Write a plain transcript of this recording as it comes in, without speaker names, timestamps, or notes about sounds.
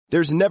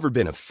There's never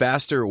been a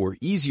faster or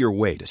easier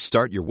way to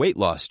start your weight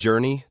loss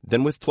journey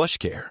than with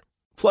PlushCare.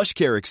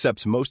 PlushCare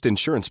accepts most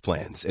insurance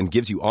plans and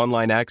gives you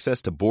online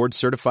access to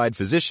board-certified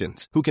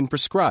physicians who can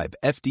prescribe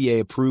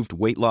FDA-approved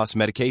weight loss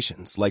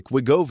medications like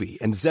Wegovy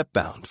and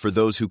Zepbound for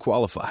those who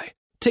qualify.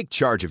 Take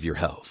charge of your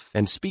health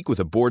and speak with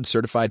a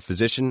board-certified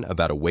physician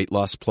about a weight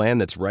loss plan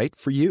that's right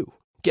for you.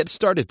 Get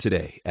started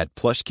today at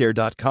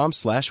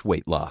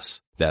plushcare.com/weight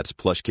loss. That's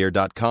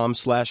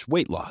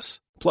plushcare.com/weight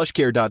loss.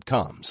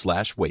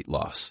 plushcare.com/weight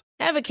loss.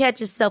 Ever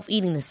catch yourself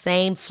eating the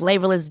same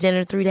flavorless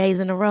dinner 3 days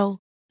in a row?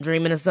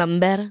 Dreaming of something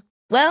better?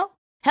 Well,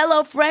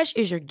 HelloFresh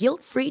is your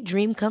guilt-free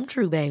dream come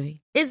true,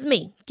 baby. It's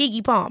me,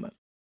 Keke Palmer.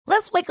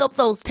 Let's wake up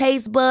those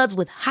taste buds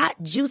with hot,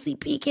 juicy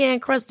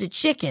pecan-crusted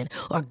chicken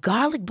or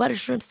garlic butter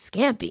shrimp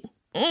scampi.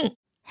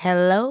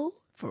 Hello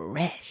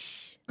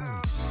Fresh.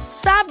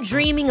 Stop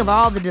dreaming of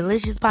all the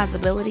delicious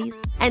possibilities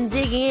and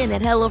dig in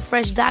at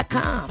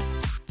HelloFresh.com.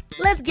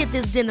 Let's get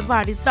this dinner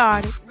party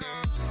started.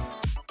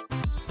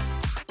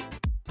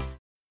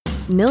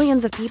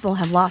 Millions of people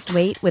have lost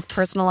weight with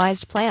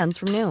personalized plans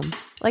from Noom.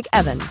 Like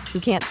Evan, who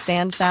can't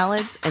stand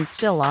salads and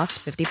still lost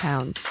 50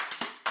 pounds.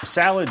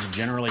 Salads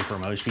generally for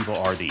most people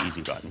are the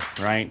easy button,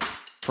 right?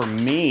 For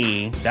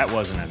me, that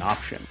wasn't an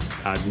option.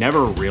 I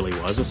never really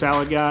was a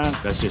salad guy.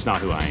 That's just not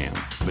who I am.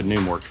 But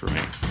Noom worked for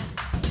me.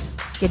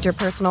 Get your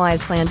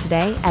personalized plan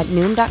today at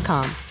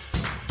Noom.com.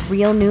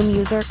 Real Noom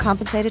user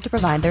compensated to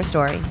provide their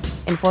story.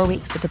 In 4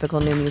 weeks, the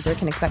typical Noom user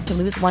can expect to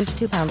lose 1 to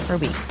 2 pounds per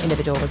week.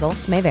 Individual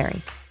results may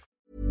vary.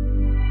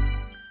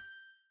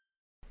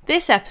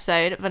 This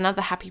episode of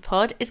Another Happy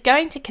Pod is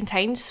going to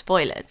contain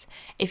spoilers.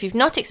 If you've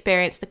not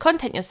experienced the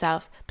content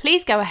yourself,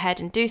 please go ahead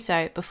and do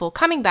so before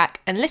coming back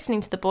and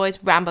listening to the boys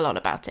ramble on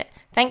about it.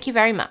 Thank you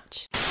very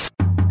much.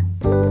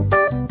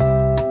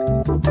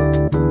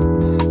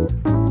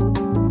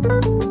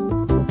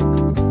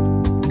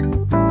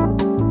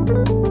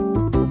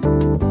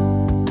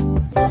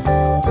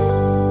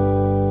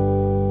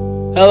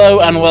 Hello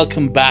and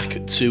welcome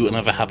back to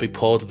Another Happy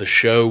Pod, the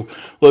show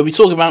where we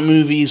talk about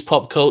movies,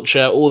 pop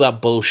culture, all that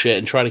bullshit,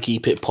 and try to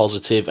keep it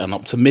positive and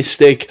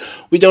optimistic.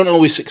 We don't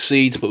always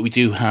succeed, but we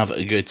do have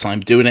a good time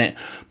doing it.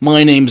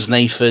 My name's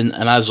Nathan,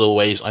 and as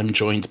always, I'm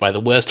joined by the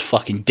worst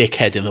fucking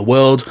dickhead in the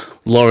world,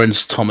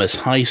 Lawrence Thomas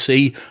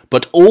Heisey,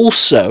 but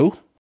also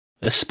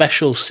a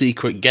special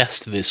secret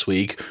guest this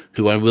week,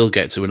 who I will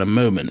get to in a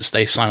moment.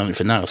 Stay silent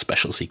for now,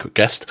 special secret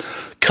guest.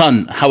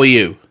 Cunt, how are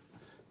you?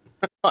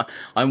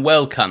 I'm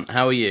well, cunt.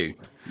 How are you?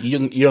 You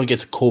don't get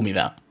to call me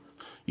that.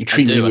 You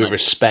treat me with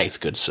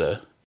respect, good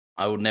sir.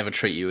 I will never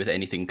treat you with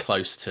anything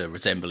close to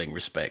resembling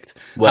respect.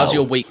 Well, how's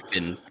your week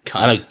been,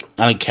 cunt?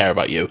 I don't care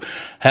about you.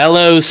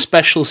 Hello,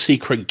 special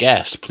secret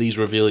guest. Please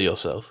reveal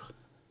yourself.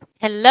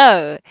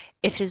 Hello,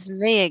 it is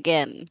me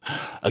again.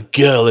 A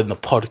girl in the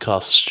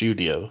podcast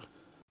studio.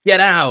 Get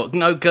out!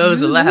 No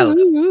girls allowed.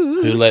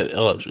 Who let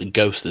a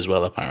ghost as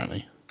well,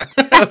 apparently.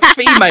 A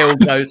female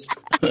ghost.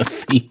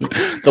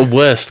 The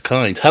worst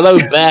kind. Hello,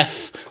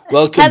 Beth.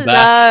 Welcome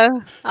back.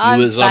 You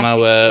was on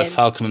our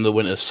Falcon and the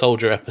Winter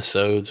Soldier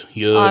episode.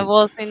 I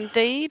was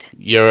indeed.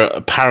 You're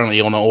apparently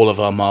on all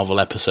of our Marvel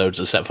episodes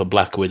except for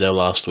Black Widow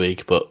last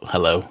week, but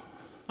hello.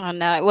 I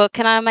know. Well,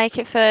 can I make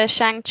it for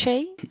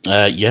Shang-Chi?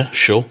 Yeah,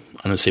 sure.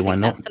 I don't see why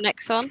not. That's the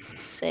next one.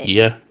 Sick.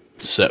 Yeah.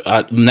 So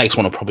next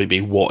one will probably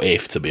be What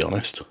If, to be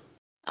honest.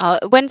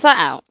 When's that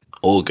out?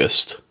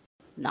 August.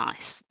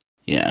 Nice.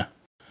 Yeah.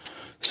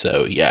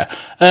 So, yeah.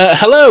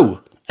 Hello,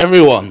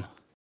 everyone.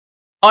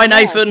 Hi,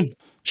 Nathan.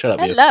 Shut up,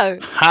 Hello.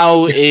 You.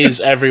 How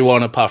is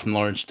everyone apart from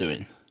Lawrence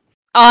doing?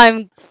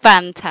 I'm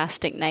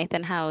fantastic,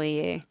 Nathan. How are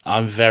you?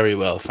 I'm very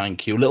well,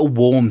 thank you. A little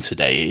warm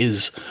today. It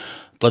is a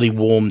bloody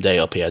warm day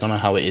up here. I don't know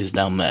how it is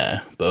down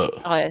there,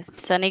 but... Oh,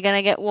 it's only going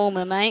to get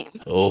warmer, mate.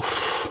 Oh,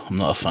 I'm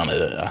not a fan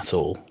of it at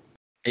all.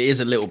 It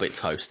is a little bit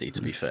toasty,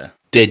 to be fair.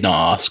 Did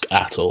not ask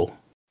at all.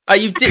 Oh,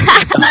 you did? Do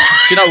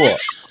you know what?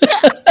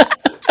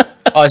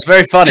 Oh, it's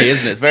very funny,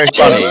 isn't it? Very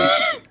funny.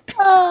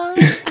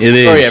 It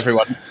is. Sorry,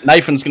 everyone.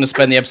 Nathan's going to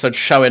spend the episode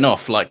showing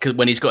off, like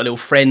when he's got a little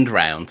friend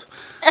round.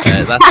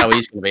 That's how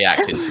he's going to be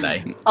acting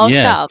today. Oh,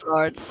 shut up,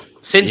 Lawrence.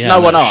 Since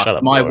no one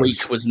asked, my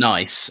week was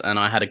nice, and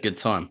I had a good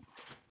time.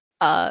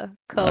 Cool.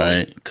 All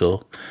right,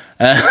 cool.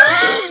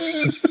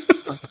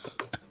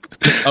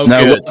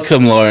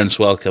 Welcome, Lawrence.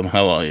 Welcome.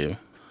 How are you?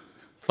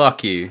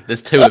 Fuck you.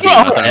 There's two of you.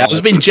 I was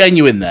being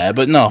genuine there,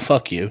 but no,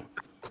 fuck you.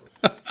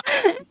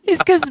 It's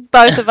because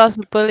both of us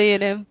are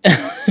bullying him.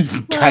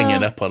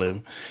 Ganging up on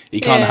him. He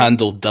can't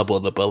handle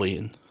double the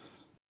bullying.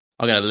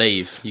 I'm going to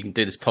leave. You can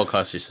do this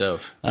podcast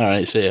yourself. All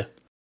right, see ya.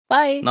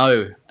 Bye.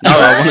 No,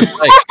 I want to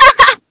stay.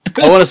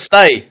 I want to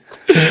stay.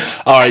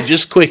 All right,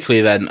 just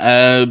quickly then.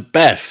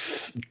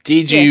 Beth,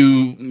 did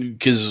you,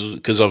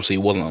 because obviously it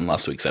wasn't on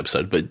last week's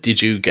episode, but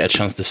did you get a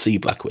chance to see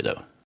Black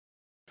Widow?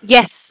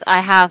 Yes,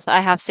 I have.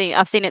 I've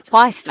seen it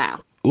twice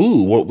now.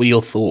 Ooh, what were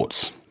your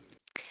thoughts?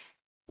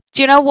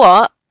 Do you know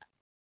what?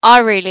 I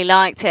really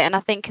liked it, and I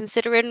think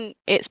considering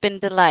it's been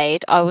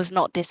delayed, I was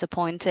not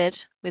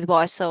disappointed with what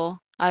I saw.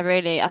 I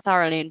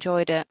thoroughly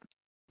enjoyed it.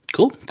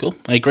 Cool.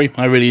 I agree.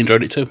 I really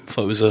enjoyed it too.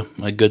 Thought it was a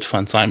good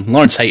fun time.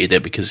 Lawrence hated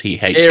it because he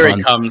hates Here fun.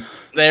 it comes.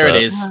 There it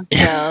is. Oh,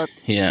 God.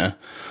 Yeah.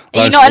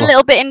 Are you not a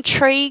little bit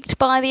intrigued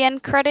by the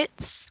end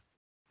credits?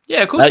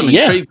 Yeah, of course I'm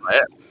intrigued by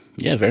it.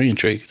 Yeah, very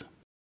intrigued.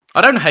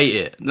 I don't hate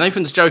it.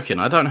 Nathan's joking.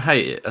 I don't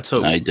hate it at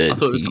all. I did. I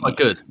thought it was quite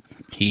good.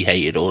 He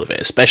hated all of it,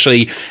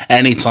 especially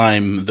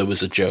anytime there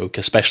was a joke,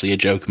 especially a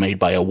joke made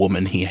by a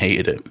woman. He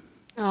hated it.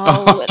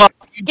 Oh,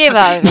 give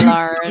over,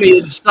 Lauren.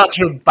 It's such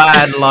a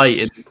bad light.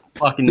 It's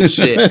fucking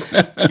shit.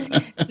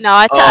 No,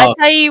 I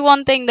tell you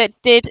one thing that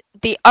did.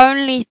 The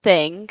only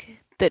thing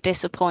that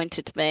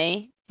disappointed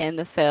me in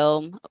the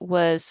film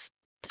was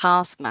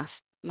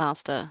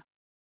Taskmaster.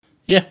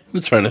 Yeah,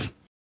 that's fair enough.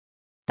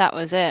 That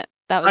was it.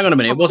 That was Hang on a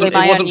minute. It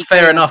wasn't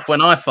fair enough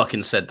when I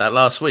fucking said that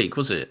last week,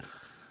 was it?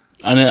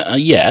 And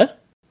yeah.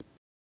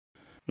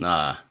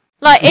 Nah.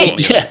 Like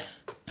it. Yeah.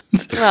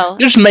 Well,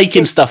 you're just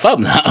making stuff up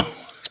now.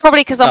 It's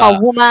probably because I'm a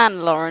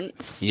woman,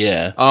 Lawrence.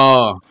 Yeah.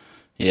 Oh.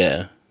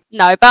 Yeah.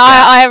 No, but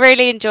I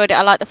really enjoyed it.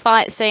 I liked the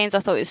fight scenes. I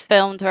thought it was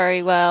filmed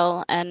very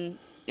well, and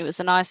it was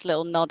a nice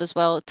little nod as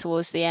well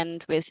towards the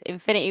end with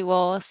Infinity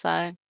War. So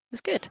it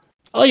was good.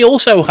 I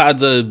also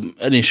had an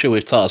issue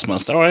with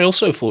Taskmaster. I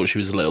also thought she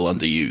was a little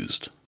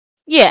underused.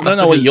 Yeah. I don't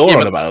know what you're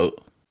on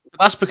about.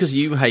 That's because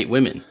you hate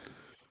women.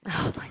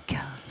 Oh my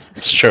god.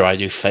 It's true, I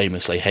do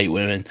famously hate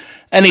women.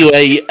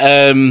 Anyway,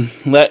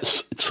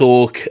 let's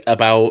talk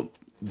about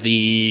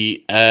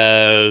the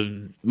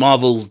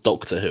Marvel's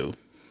Doctor Who.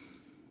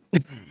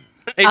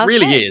 It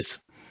really is.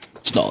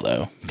 It's not,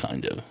 though,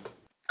 kind of.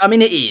 I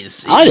mean, it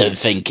is. I don't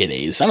think it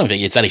is. I don't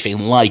think it's anything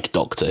like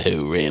Doctor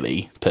Who,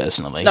 really,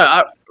 personally.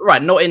 No,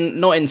 right, not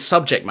in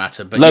subject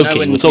matter, but Loki.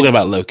 We're talking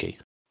about Loki.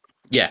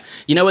 Yeah,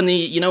 when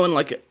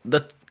like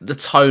the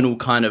tonal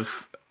kind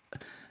of,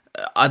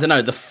 I don't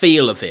know, the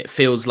feel of it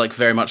feels like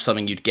very much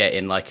something you'd get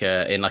in like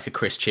a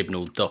Chris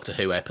Chibnall Doctor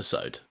Who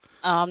episode.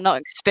 I'm not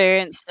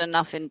experienced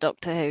enough in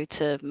Doctor Who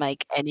to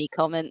make any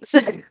comments.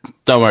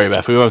 Don't worry,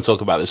 Beth. We won't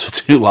talk about this for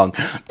too long.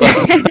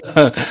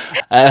 But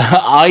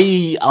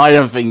I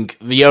don't think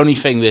the only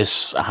thing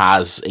this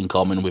has in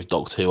common with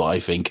Doctor Who, I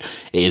think,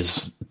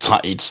 is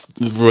it's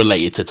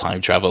related to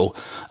time travel.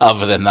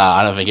 Other than that,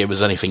 I don't think it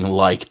was anything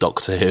like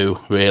Doctor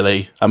Who,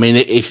 really. I mean,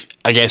 if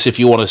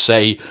you want to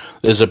say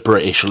there's a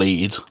British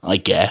lead, I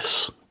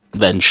guess,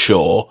 then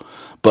sure.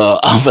 But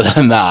other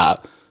than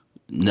that,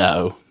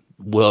 no.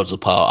 Worlds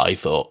apart, I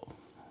thought.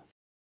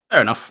 Fair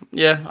enough.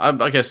 Yeah,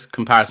 I guess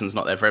comparison's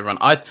not there for everyone.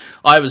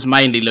 I was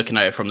mainly looking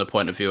at it from the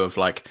point of view of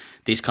like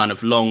these kind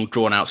of long,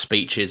 drawn-out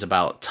speeches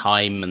about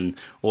time and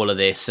all of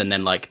this, and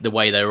then like the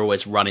way they're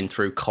always running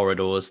through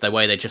corridors, the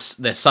way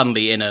they're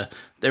suddenly in a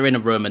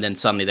room and then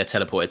suddenly they're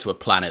teleported to a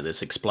planet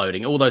that's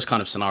exploding. All those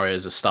kind of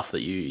scenarios are stuff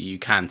that you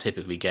can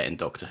typically get in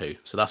Doctor Who.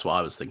 So that's what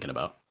I was thinking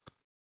about.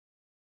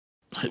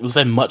 Was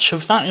there much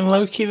of that in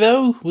Loki,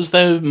 though? Was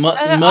there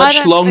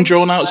much long,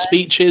 drawn-out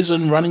speeches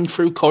and running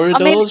through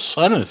corridors?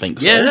 I don't think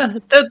so. Yeah,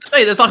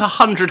 there's like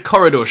 100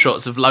 corridor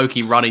shots of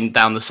Loki running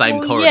down the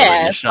same corridor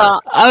in the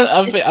show. But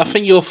I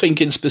think you're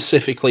thinking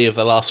specifically of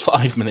the last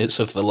 5 minutes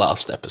of the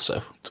last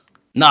episode.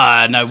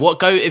 No.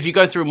 If you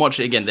go through and watch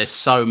it again, there's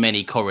so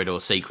many corridor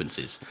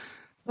sequences.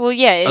 Well,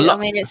 yeah, I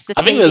mean, it's the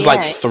I think there's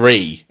like TVA.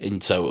 3 in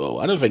total.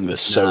 I don't think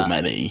there's so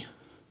many.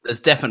 There's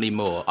definitely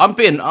more. I'm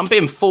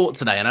being fought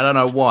today, and I don't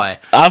know why.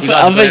 I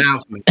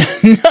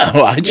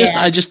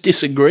just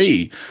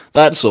disagree.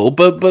 That's all.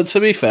 But to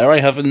be fair,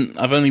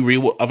 I've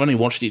only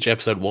watched each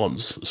episode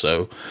once,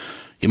 so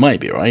you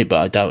might be right, but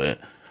I doubt it.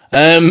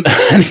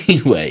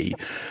 Anyway,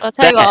 I'll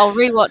tell you what, I'll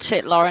rewatch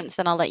it, Lawrence,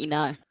 and I'll let you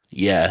know.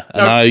 Yeah,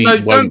 and I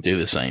won't do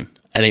the same.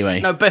 Anyway,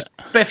 no,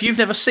 Beth, you've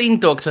never seen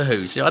Doctor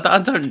Who, so I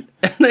don't.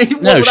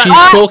 No,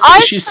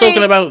 she's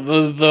talking about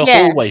the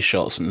hallway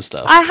shots and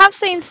stuff. I have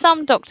seen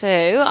some Doctor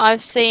Who.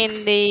 I've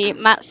seen the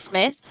Matt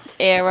Smith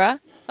era.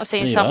 I've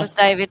seen some of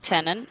David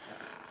Tennant.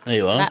 There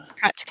you are. That's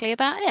practically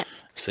about it.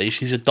 See,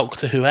 she's a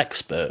Doctor Who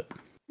expert.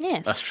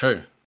 Yes, that's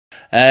true.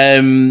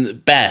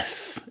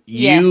 Beth,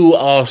 you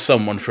are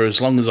someone, for as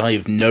long as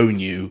I've known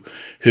you,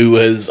 who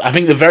was, I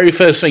think the very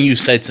first thing you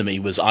said to me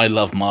was, I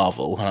love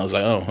Marvel. And I was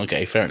like, oh,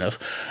 okay, fair enough.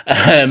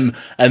 And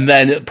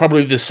then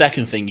probably the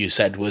second thing you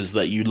said was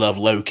that you love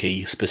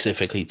Loki,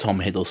 specifically Tom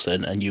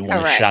Hiddleston, and you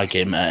want to shag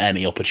him at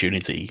any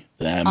opportunity.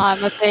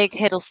 I'm a big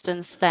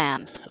Hiddleston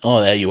stan.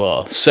 Oh, there you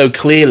are. So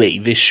clearly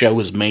this show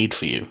was made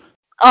for you.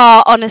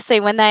 Oh, honestly,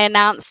 when they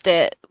announced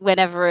it,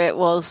 whenever it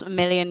was, a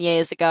million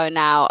years ago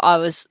now, I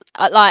was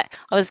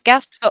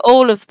gassed for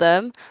all of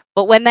them.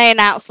 But when they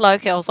announced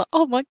Loki, I was like,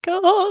 oh my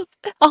god,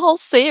 a whole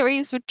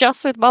series with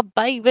my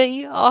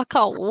baby. I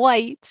can't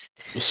wait.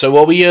 So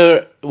what were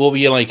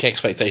your like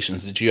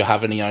expectations? Did you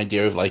have any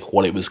idea of like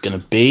what it was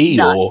going to be?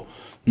 No. Or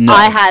no?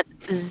 I had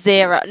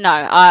zero. No,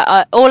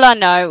 I all I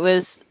know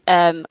was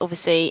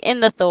obviously in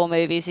the Thor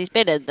movies, he's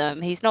been in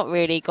them. He's not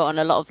really gotten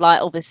a lot of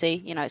like,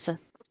 obviously, it's a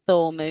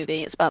Thor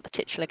movie, it's about the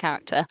titular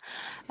character,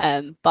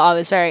 but I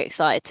was very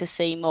excited to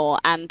see more,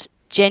 and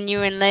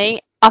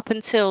genuinely up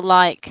until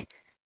like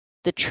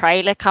the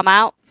trailer come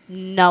out,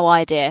 no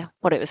idea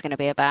what it was going to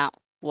be about.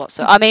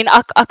 whatsoever. I mean,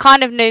 I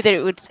kind of knew that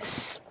it would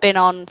spin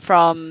on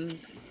from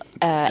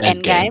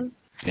Endgame.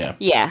 Yeah.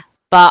 Yeah,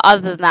 but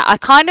other than that, I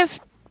kind of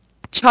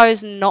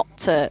chose not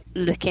to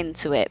look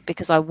into it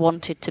because I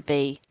wanted to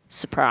be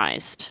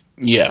surprised.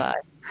 Yeah.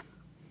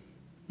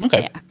 So,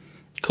 Okay. yeah.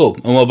 Cool.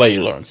 And what about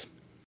you, Lawrence?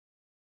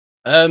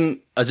 As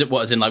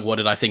in like, what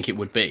did I think it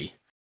would be?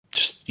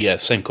 Just, yeah,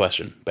 same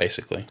question,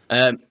 basically.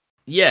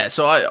 Yeah.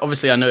 So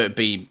I know it'd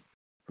be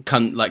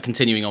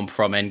continuing on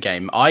from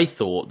Endgame. I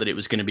thought that it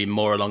was going to be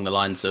more along the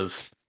lines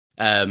of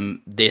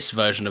this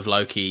version of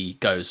Loki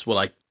goes, well,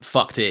 I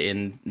fucked it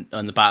in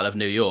the Battle of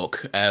New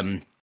York.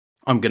 I'm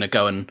going to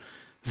go and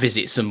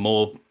visit some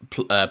more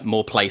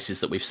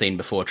places that we've seen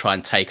before, try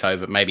and take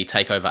over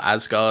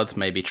Asgard,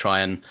 maybe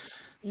try and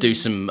do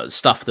some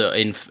stuff that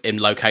in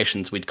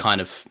locations we'd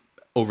kind of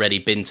already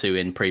been to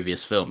in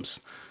previous films.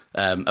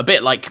 A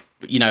bit like,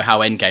 how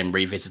Endgame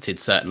revisited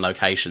certain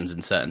locations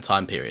in certain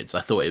time periods.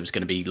 I thought it was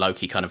going to be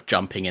Loki kind of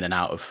jumping in and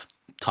out of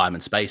time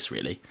and space,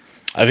 really.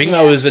 I think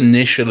that was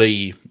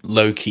initially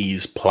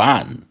Loki's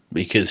plan,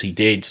 because he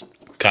did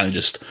kind of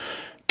just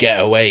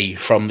get away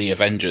from the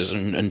Avengers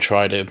and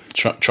try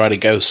to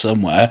go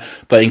somewhere.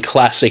 But in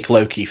classic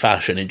Loki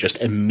fashion, it just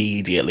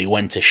immediately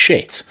went to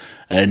shit,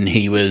 and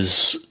he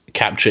was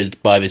captured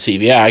by the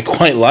TVA. I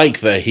quite like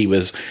that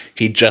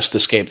he'd just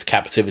escaped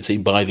captivity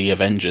by the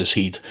Avengers.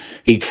 He'd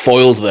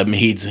foiled them.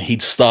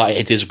 He'd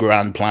started his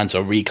grand plan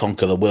to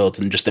reconquer the world,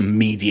 and just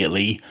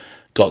immediately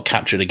got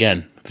captured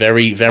again.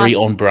 Very, very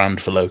on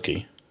brand for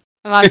Loki.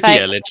 My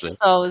favorite literally.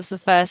 was the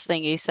first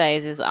thing he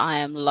says is, "I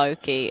am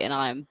Loki and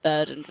I am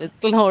burdened with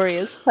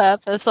glorious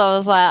purpose." I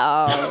was like,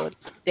 "Oh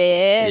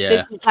dear,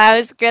 this is how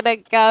it's gonna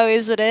go,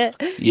 isn't it?"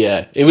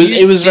 Yeah,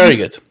 it was very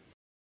good.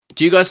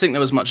 Do you guys think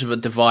there was much of a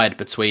divide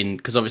between,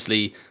 because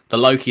obviously the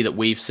Loki that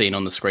we've seen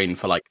on the screen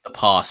for like the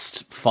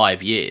past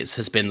 5 years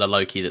has been the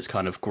Loki that's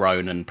kind of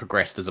grown and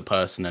progressed as a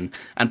person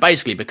and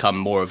basically become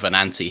more of an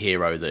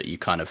anti-hero that you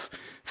kind of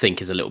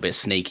think is a little bit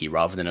sneaky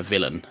rather than a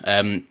villain.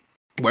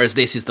 Whereas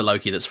this is the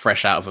Loki that's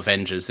fresh out of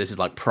Avengers. This is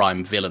like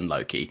prime villain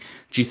Loki.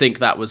 Do you think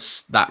that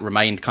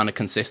remained kind of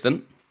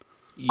consistent?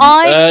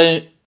 Go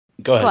ahead,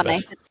 Go on, Beth.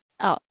 Nathan.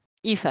 Oh,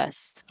 you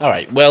first. All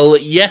right. Well,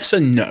 yes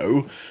and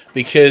no,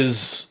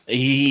 because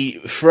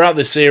throughout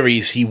the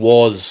series he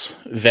was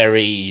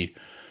very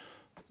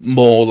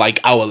more like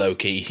our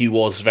Loki. He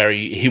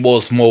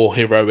was more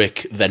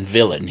heroic than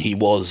villain. He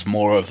was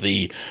more of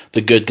the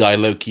good guy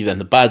Loki than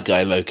the bad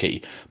guy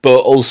Loki.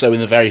 But also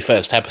in the very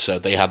first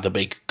episode, they had the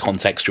big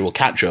contextual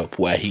catch up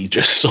where he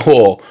just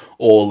saw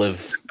all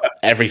of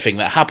everything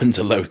that happened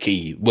to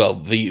Loki. Well,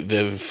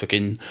 the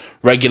fucking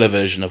regular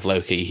version of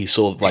Loki. He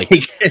saw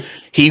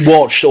he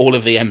watched all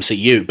of the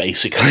MCU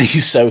basically,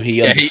 so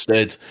he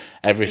understood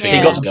everything.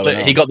 Yeah. That was going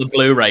on. He got the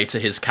Blu-ray to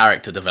his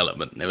character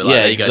development. They were like,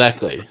 Yeah, there you go.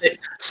 exactly.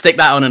 Stick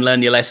that on and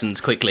learn your lessons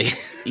quickly.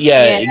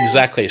 Yeah,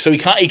 exactly. So he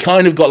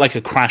kind of got like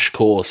a crash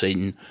course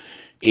in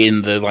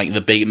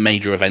the big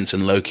major events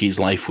in Loki's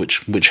life,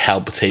 which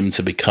helped him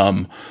to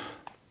become,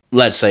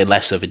 let's say,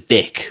 less of a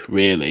dick,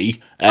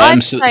 really.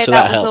 I'd So say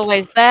that was helps.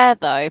 always there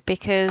though,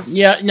 because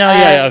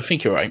I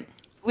think you're right.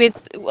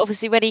 with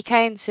obviously when he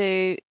came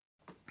to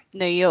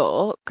New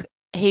York,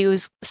 he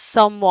was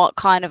somewhat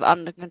kind of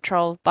under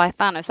control by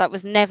Thanos. That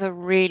was never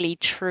really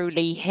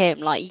truly him.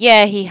 Like,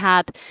 yeah, he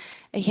had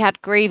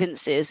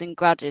grievances and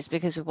grudges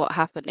because of what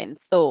happened in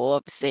Thor.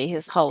 Obviously,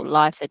 his whole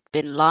life had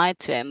been lied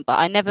to him, but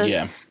I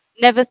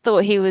never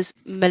thought he was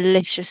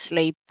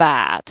maliciously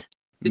bad.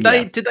 Did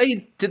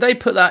they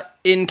put that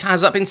in?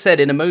 Has that been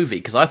said in a movie?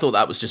 Because I thought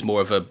that was just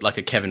more of a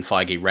Kevin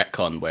Feige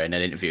retcon, where in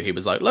an interview he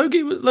was like,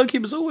 Loki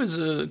was always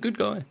a good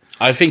guy.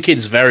 I think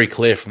it's very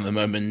clear from the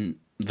moment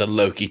that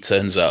Loki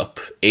turns up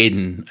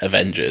in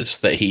Avengers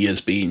that he has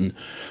been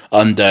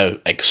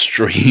under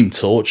extreme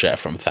torture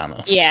from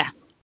Thanos. Yeah.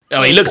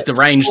 Oh, he looks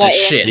deranged as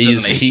shit,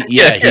 doesn't he?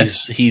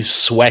 He's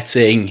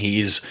sweating.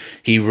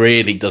 He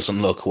really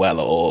doesn't look well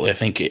at all. I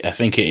think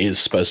it is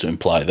supposed to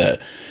imply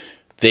that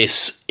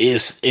this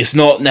is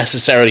not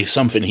necessarily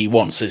something he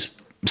wants. It's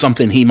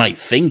something he might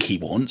think he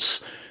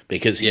wants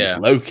because he's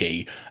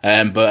Loki.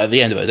 But at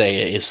the end of the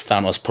day, it is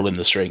Thanos pulling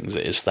the strings.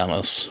 It is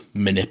Thanos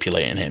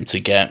manipulating him to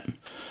get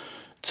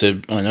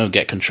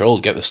control,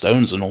 get the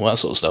stones, and all that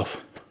sort of stuff.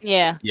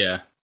 Yeah. Yeah.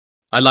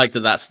 I like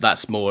that.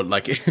 That's more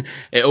like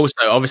it.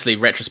 Also, obviously,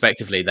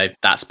 retrospectively,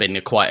 that's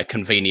been quite a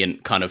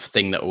convenient kind of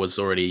thing that was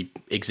already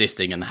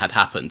existing and had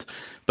happened.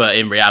 But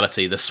in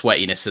reality, the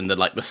sweatiness and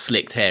the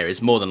slicked hair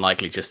is more than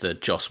likely just a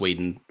Joss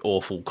Whedon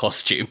awful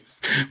costume,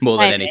 more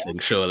than anything,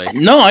 surely.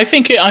 No, I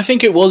think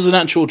it was an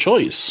actual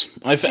choice.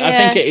 I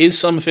think it is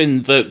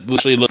something that was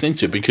actually looked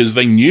into because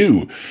they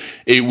knew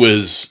it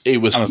was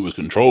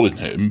controlling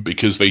him,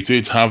 because they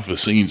did have the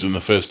scenes in the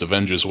first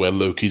Avengers where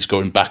Loki's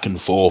going back and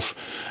forth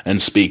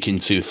and speaking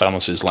to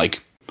Thanos's the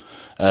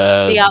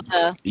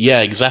other.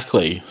 Yeah,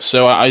 exactly.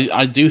 So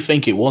I do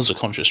think it was a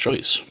conscious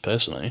choice,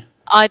 personally.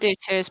 I do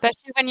too,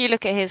 especially when you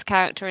look at his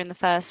character in the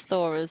first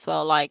Thor as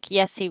well. Like,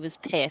 yes, he was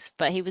pissed,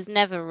 but he was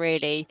never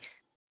really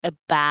a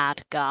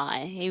bad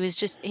guy. He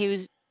was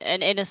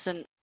an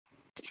innocent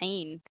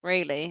teen,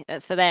 really,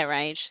 for their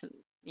age.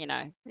 You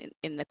know,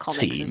 in the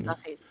comics and Teen. stuff.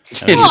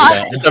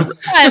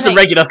 Just a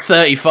regular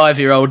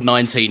 35-year-old,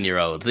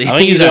 19-year-old. I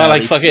think he's about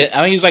like fucking. I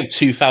think he's like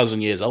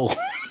 2,000 years old.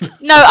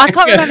 No, I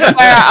can't remember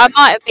where. I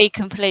might be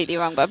completely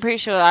wrong, but I'm pretty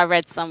sure I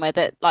read somewhere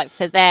that, like,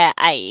 for their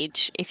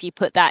age, if you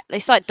put that,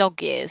 it's like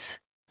dog years,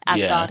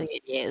 Asgardian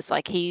years.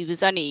 Like, he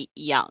was only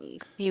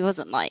young. He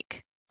wasn't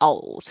like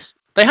old.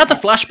 They had the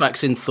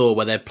flashbacks in Thor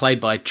where they're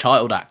played by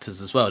child actors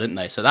as well, didn't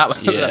they? So that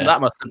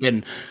that must have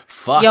been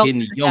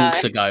fucking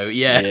yonks ago.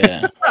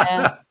 Yeah.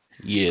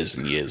 Years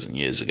and years and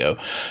years ago.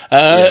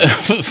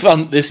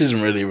 Fun. This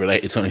isn't really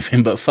related to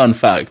anything, but fun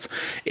fact: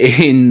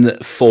 in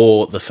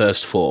Thor, the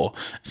first Thor,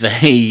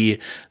 they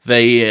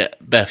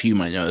Beth, you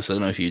might know this. I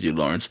don't know if you do,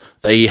 Lawrence.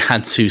 They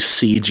had to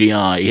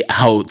CGI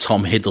out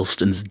Tom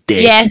Hiddleston's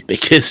dick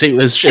because it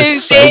was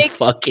just so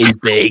fucking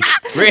big.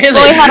 Really?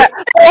 Boy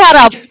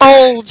had a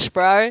bulge,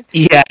 bro.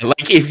 Yeah,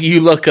 like if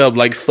you look up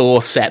like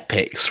Thor set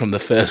pics from the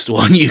first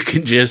one, you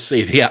can just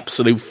see the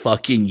absolute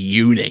fucking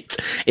unit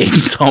in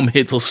Tom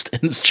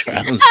Hiddleston's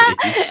trousers.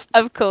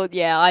 Of course,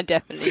 yeah, I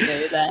definitely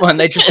knew that. Well, and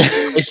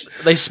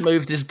they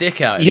smoothed his dick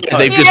out. Yeah,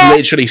 they've just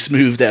literally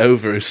smoothed it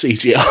over as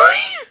CGI.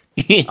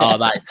 Yeah. Oh,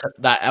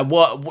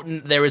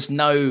 there is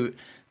no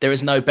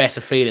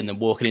better feeling than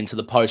walking into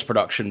the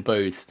post-production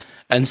booth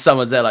and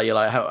someone's there like, you're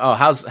like,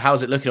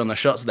 how's it looking on the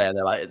shots there?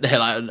 They're like,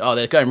 oh,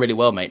 they're going really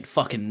well, mate.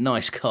 Fucking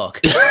nice cock.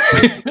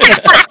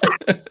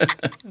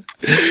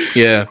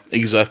 Yeah,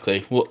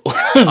 exactly. Well,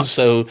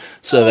 so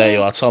there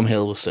you are. Tom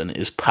Hiddleston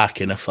is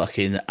packing a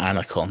fucking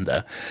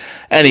anaconda.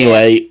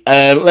 Anyway,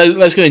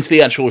 let's go into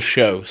the actual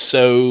show.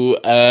 So,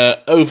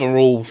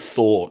 overall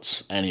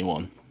thoughts,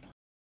 anyone?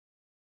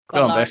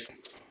 Go on, Beth.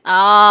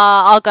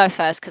 I'll go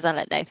first because I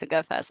let Nathan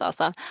go first last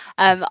time.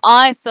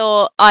 I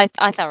thought I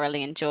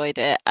thoroughly enjoyed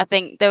it. I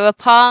think there were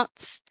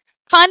parts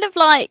kind of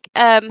like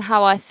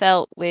how I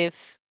felt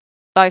with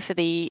both of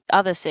the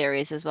other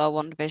series as well,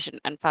 WandaVision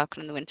and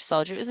Falcon and the Winter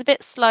Soldier. It was a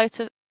bit slow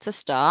to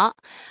start,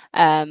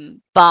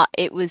 but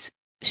it was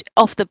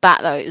off the bat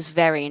though. It was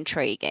very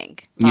intriguing.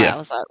 I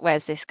was like,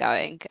 "Where's this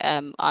going?"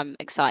 I'm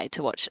excited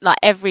to watch. Like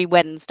every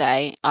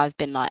Wednesday, I've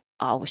been like,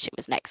 I wish it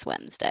was next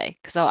Wednesday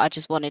because I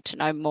just wanted to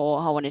know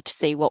more. I wanted to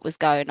see what was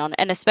going on.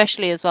 And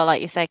especially as well,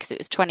 like you say, because it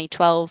was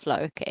 2012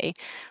 Loki.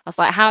 I was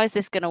like, how is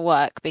this going to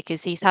work?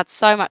 Because he's had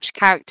so much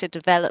character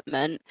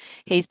development.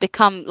 He's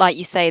become, like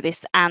you say,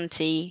 this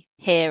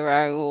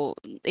anti-hero. Or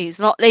he's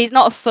not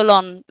a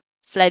full-on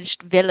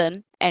fledged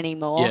villain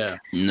anymore. Yeah.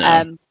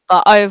 No.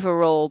 But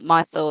overall,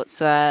 my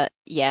thoughts were,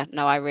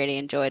 I really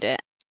enjoyed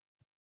it.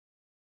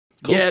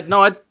 Cool. Yeah,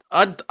 no,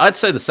 I'd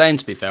say the same,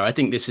 to be fair. I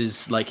think this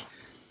is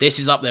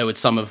up there with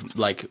some of,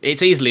 like,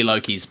 it's easily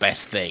Loki's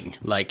best thing,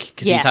 like,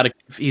 because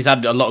he's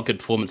had a lot of good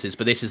performances,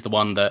 but this is the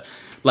one that,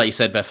 like you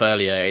said, Beth,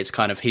 earlier, it's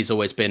kind of, he's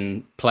always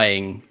been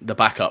playing the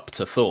backup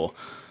to Thor.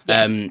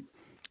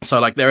 So,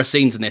 like, there are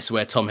scenes in this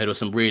where Tom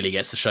Hiddleston really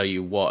gets to show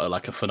you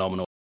what a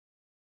phenomenal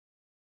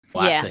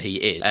actor he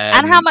is,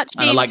 and how much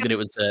I like that it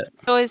was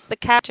enjoys the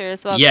character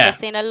as well. I've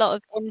seen a lot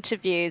of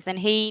interviews and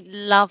he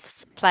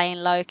loves playing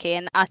Loki,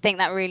 and I think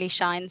that really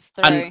shines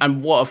through.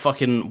 And what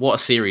a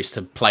series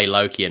to play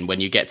Loki in, when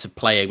you get to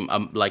play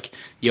like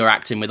you're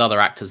acting with other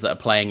actors that are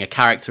playing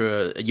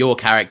your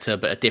character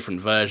but a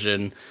different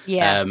version.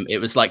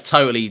 It was like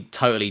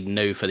totally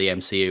new for the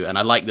MCU, and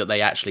I like that they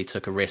actually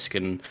took a risk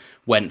and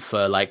went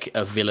for like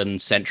a villain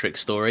centric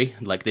story.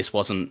 Like this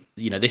wasn't,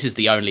 this is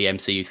the only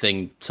MCU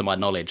thing to my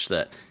knowledge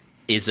that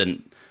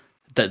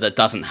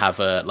doesn't have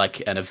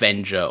an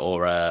Avenger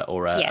or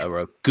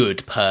a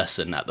good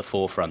person at the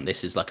forefront.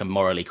 This is like a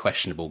morally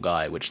questionable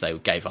guy, which they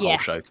gave a whole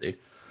show to.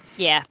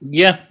 Yeah.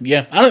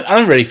 I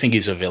don't really think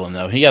he's a villain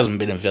though. He hasn't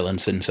been a villain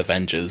since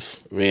Avengers,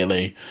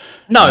 really.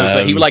 No,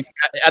 but he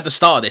at the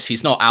start of this,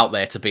 he's not out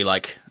there to be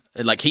like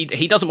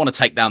he doesn't want to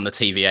take down the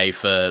TVA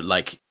for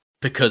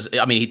because,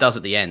 I mean, he does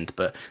at the end,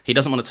 but he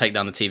doesn't want to take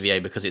down the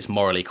TVA because it's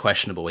morally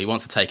questionable. He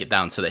wants to take it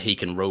down so that he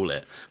can rule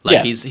it.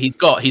 He's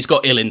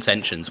got ill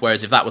intentions.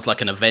 Whereas if that was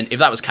like an event, if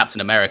that was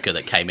Captain America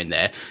that came in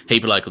there,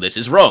 he'd be like, "Well, this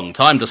is wrong.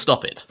 Time to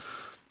stop it."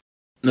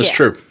 That's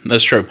true.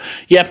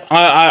 Yeah,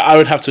 I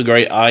would have to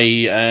agree.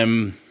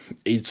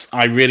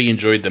 I really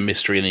enjoyed the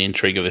mystery and the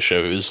intrigue of the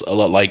show. It was a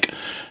lot like,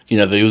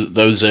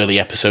 those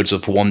early episodes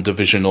of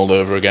WandaVision all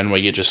over again,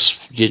 where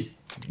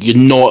you're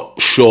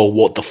not sure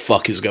what the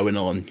fuck is going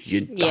on.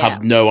 You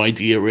have no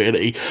idea,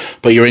 really.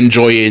 But you're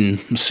enjoying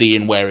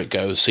seeing where it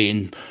goes,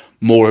 seeing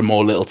more and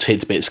more little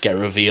tidbits get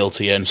revealed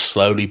to you and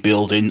slowly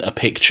building a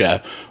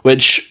picture.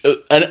 Which,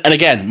 and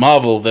again,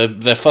 Marvel,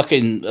 they're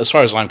fucking, as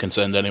far as I'm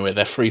concerned anyway,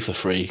 they're free for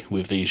free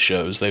with these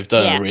shows. They've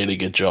done a really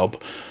good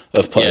job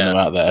of putting them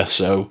out there.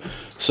 So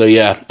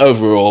yeah,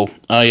 overall,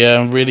 I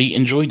really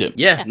enjoyed it.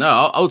 Yeah,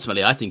 no,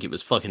 ultimately, I think it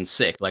was fucking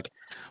sick. Like,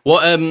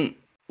 what,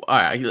 all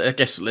right, I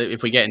guess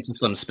if we get into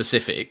some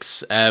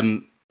specifics,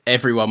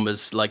 everyone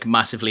was like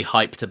massively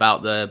hyped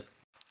about the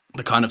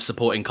kind of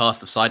supporting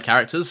cast of side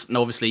characters, and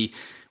obviously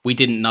we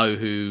didn't know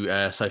who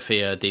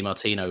Sophia Di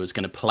Martino was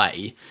going to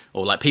play,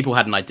 or like people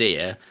had an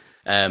idea,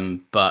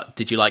 But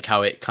did you like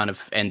how it kind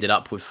of ended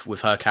up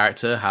with her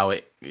character? How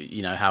it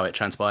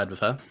transpired with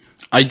her?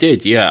 I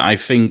did, yeah. I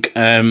think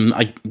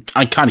I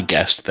kind of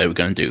guessed they were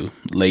going to do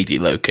Lady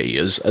Loki,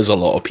 as a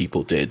lot of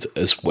people did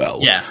as well.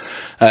 Yeah.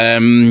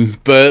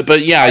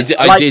 But yeah, I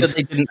did. That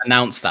they didn't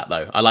announce that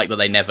though. I like that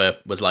they never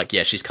was like,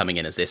 yeah, she's coming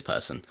in as this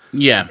person.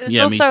 Yeah, There's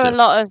yeah. also me too. a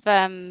lot of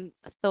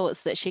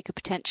thoughts that she could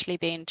potentially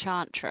be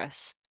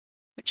Enchantress.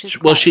 Which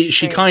is Well, quite she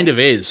intriguing. kind of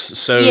is.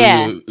 So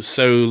Yeah.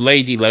 so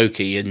Lady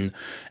Loki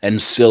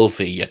and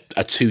Sylvie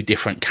are two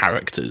different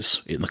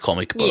characters in the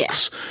comic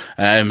books.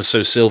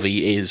 So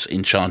Sylvie is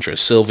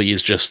Enchantress. Sylvie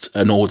is just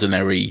an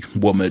ordinary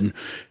woman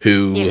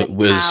who Given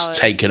was powers.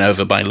 taken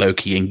over by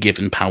Loki and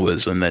given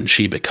powers, and then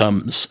she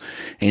becomes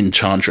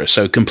Enchantress.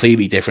 So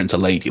completely different to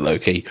Lady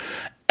Loki.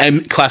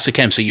 Classic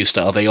MCU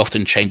style, they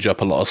often change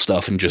up a lot of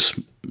stuff and just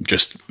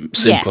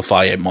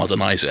simplify it,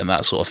 modernize it, and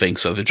that sort of thing.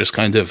 So they just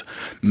kind of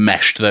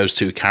meshed those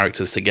two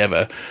characters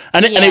together,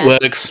 and it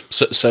works.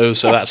 So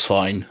that's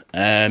fine.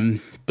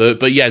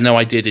 But yeah, no,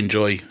 I did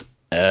enjoy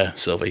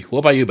Sylvie. What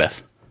about you,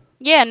 Beth?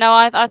 Yeah, no,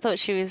 I thought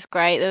she was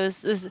great. There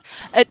was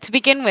to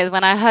begin with,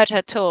 when I heard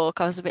her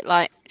talk, I was a bit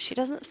like, she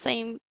doesn't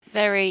seem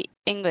very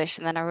English,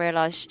 and then I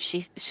realised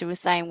she was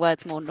saying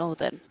words more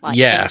northern. Like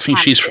Yeah, I think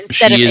enchant she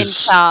instead of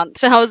is.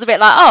 enchant. I was a bit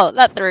like, oh,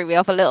 that threw me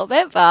off a little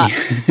bit, but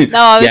no,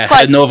 I was Yeah,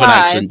 quite her northern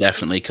surprised. accent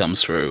definitely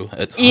comes through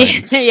at Yeah,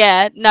 times.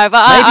 yeah, no,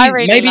 but I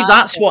really Maybe liked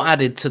that's it. what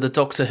added to the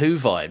Doctor Who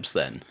vibes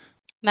then.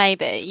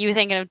 Maybe you were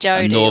thinking of A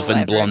Jodie, or northern whatever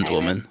her blonde name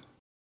woman. is.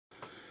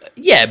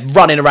 Yeah,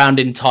 running around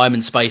in time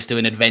and space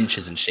doing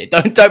adventures and shit.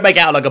 Don't make it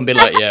out like I'm being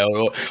like, yeah,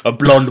 or a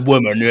blonde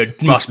woman.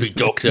 It must be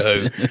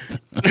Doctor Who.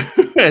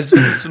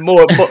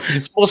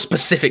 it's more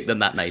specific than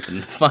that,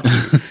 Nathan. Fuck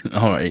you.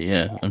 All right,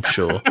 yeah, I'm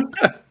sure.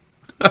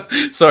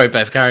 Sorry,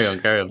 Beth. Carry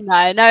on.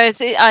 No,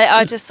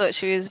 I just thought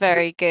she was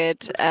very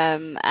good,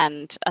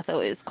 and I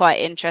thought it was quite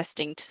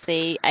interesting to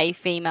see a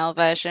female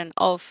version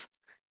of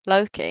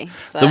Loki.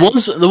 So There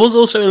was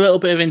also a little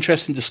bit of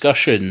interesting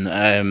discussion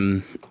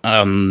on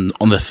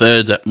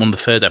the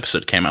third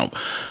episode came out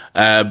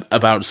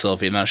about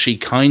Sylvie, and that she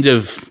kind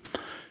of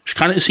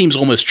seems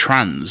almost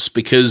trans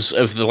because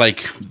of the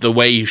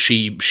way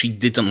she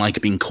didn't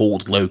like being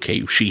called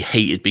Loki. She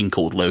hated being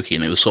called Loki,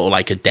 and it was sort of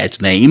like a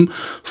dead name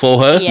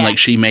for her. Yeah. And, like,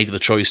 she made the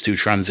choice to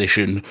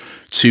transition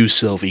to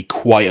Sylvie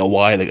quite a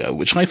while ago,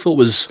 which I thought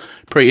was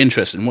pretty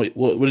interesting.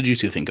 What did you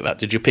two think of that?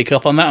 Did you pick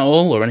up on that at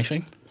all or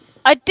anything?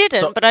 I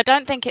didn't, but I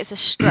don't think it's a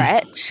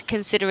stretch,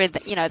 considering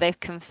that they've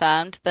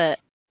confirmed that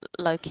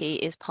Loki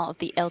is part of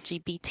the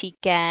LGBT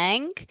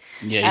gang.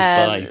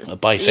 Yeah, he's a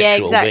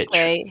bisexual Yeah,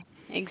 witch.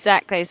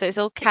 exactly. So it's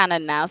all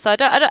canon now. So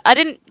I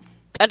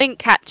didn't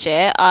catch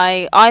it.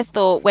 I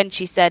thought when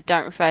she said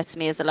 "don't refer to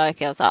me as a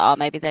Loki," I was like, oh,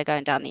 maybe they're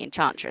going down the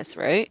Enchantress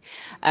route.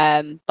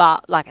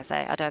 But like I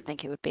say, I don't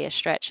think it would be a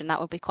stretch, and that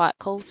would be quite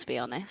cool, to be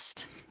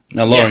honest.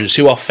 Now, Lawrence,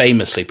 you are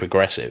famously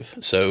progressive,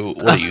 so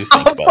what do you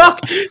think about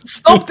it?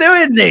 Stop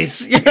doing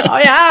this. Yeah,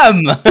 I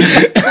am.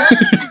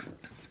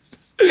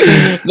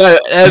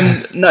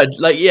 No,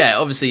 like, yeah,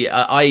 obviously,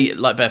 I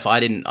like Beth. I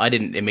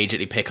didn't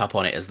immediately pick up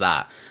on it as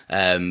that,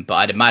 but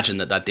I'd imagine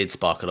that did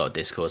spark a lot of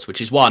discourse,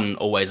 which is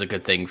always a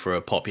good thing for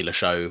a popular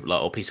show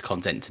or piece of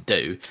content to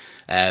do.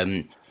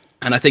 And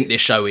I think this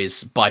show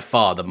is by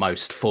far the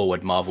most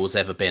forward Marvel's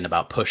ever been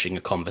about pushing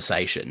a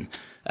conversation.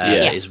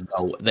 That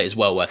is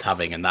well worth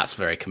having, and that's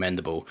very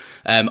commendable.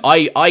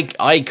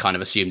 I kind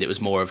of assumed it was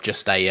more of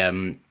just a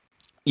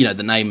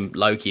the name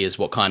Loki is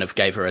what kind of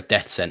gave her a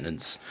death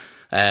sentence.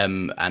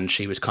 And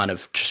she was kind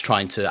of just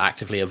trying to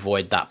actively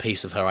avoid that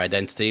piece of her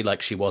identity.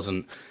 Like she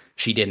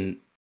didn't,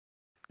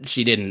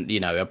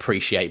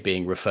 appreciate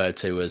being referred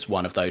to as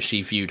one of those.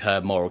 She viewed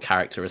her moral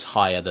character as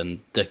higher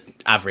than the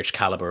average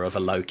caliber of a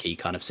Loki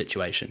kind of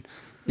situation.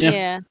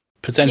 Yeah.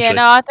 Potentially. Yeah,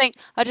 no, I think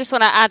I just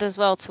want to add as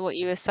well to what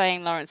you were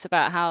saying, Lawrence,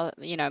 about how,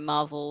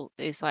 Marvel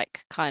is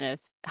like kind of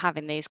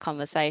having these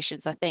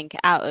conversations. I think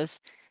out of,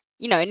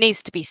 it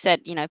needs to be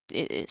said,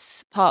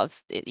 it's part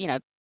of,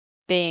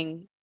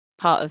 being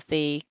part of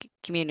the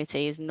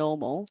community is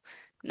normal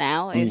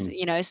now.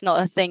 It's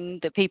not a thing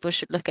that people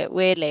should look at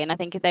weirdly. And I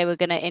think if they were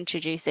going to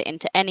introduce it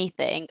into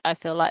anything, I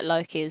feel like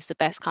Loki is the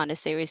best kind of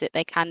series that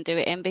they can do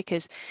it in,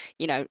 because,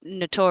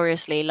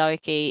 notoriously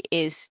Loki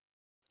is,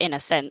 in a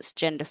sense,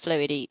 gender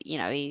fluid.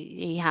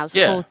 He has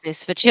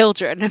horses for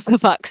children, for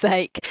fuck's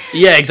sake.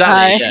 Yeah,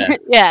 exactly.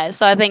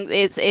 So I think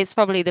it's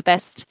probably the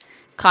best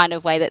kind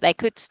of way that they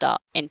could start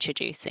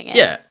introducing it.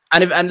 Yeah,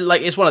 and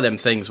it's one of them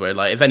things where,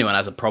 like, if anyone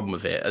has a problem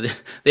with it, at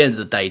the end of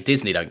the day,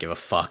 Disney don't give a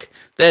fuck.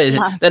 They're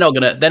not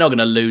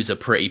gonna lose a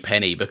pretty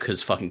penny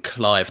because fucking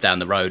Clive down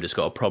the road has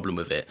got a problem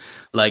with it.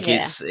 Like,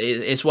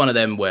 it's one of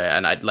them where,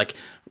 and I like,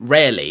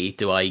 rarely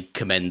do I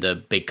commend a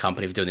big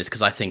company for doing this,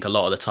 because I think a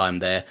lot of the time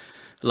they're,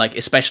 like,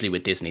 especially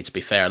with Disney, to be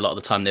fair, a lot of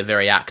the time they're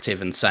very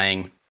active and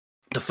saying,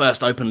 the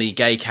first openly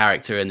gay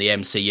character in the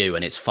MCU,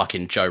 and it's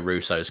fucking Joe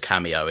Russo's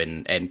cameo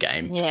in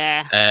Endgame.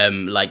 Yeah.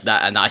 Like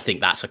that, and I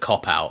think that's a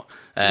cop out.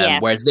 Yeah.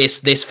 Whereas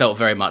this felt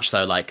very much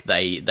so like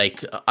they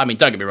I mean,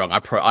 don't get me wrong,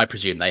 I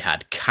presume they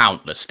had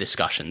countless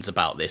discussions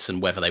about this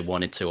and whether they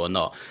wanted to or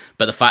not.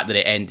 But the fact that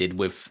it ended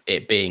with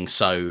it being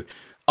so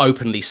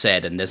openly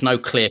said, and there's no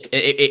clear,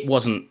 it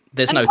wasn't.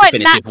 There's And no quite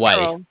definitive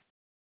natural. way.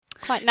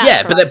 Quite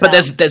Yeah, natural. but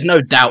there's no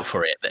doubt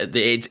for it.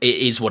 It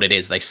is what it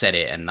is. They said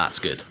it, and that's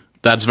good.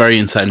 That's very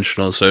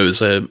intentional. So it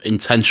was an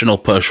intentional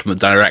push from the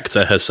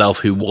director herself,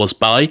 who was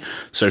bi.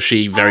 So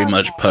she very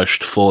much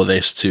pushed for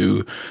this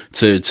to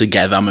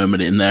get that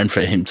moment in there, and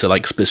for him to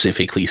like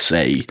specifically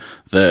say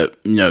that,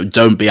 you know,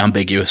 don't be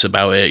ambiguous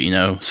about it. You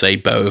know, say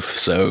both.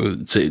 So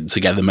to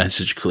get the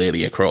message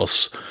clearly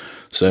across.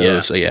 So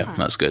yeah,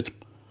 that's good.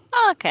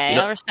 Okay,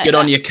 I respect Good that.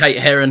 on you, Kate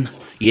Herron.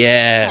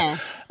 Yeah.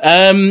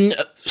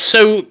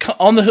 So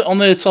on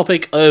the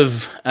topic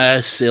of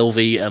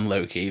Sylvie and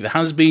Loki, there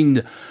has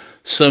been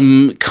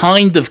some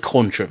kind of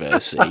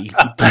controversy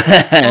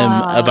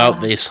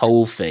about this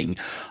whole thing.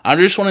 I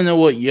just want to know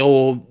what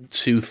your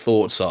two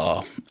thoughts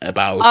are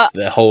about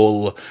the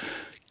whole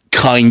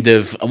kind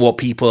of what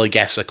people, I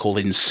guess, are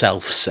calling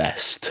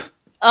self-cessed.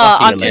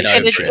 I'm just going to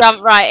relationship.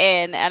 jump right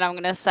in, and I'm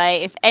going to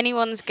say, if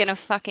anyone's going to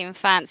fucking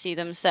fancy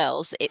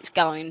themselves, it's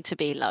going to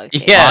be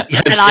Loki. Yeah, I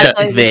have And I said thought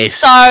it was this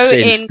so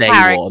since in day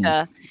character.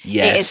 one. It is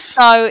Yes.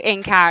 so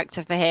in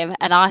character for him,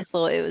 and I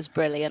thought it was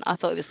brilliant. I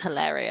thought it was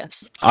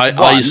hilarious.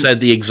 I said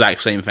the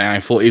exact same thing.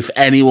 I thought if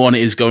anyone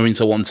is going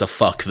to want to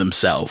fuck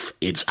themselves,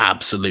 it's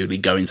absolutely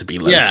going to be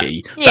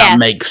Loki. Yeah. That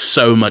makes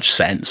so much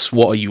sense.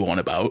 What are you on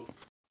about?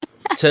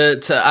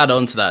 To add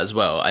on to that as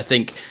well, I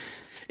think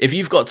if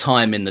you've got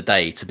time in the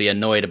day to be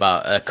annoyed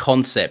about a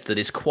concept that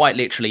is quite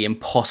literally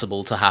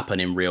impossible to happen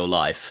in real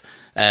life,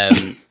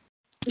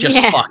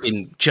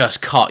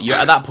 just cut. You're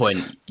at that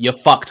point, you're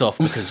fucked off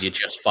because you're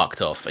just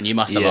fucked off, and you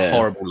must have a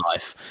horrible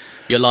life.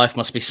 Your life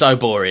must be so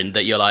boring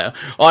that you're like,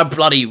 I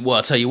tell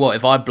you what,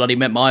 if I bloody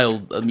met my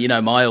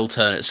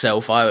alternate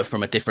self,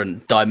 from a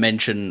different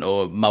dimension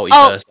or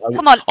multiverse,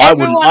 come on, I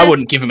everyone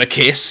wouldn't give him a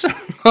kiss.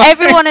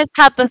 Everyone has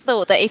had the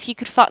thought that if you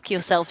could fuck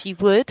yourself, you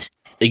would.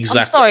 Exactly.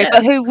 I'm sorry,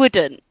 but who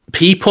wouldn't?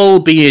 People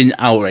being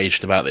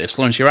outraged about this,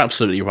 Lawrence, you're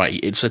absolutely right.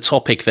 It's a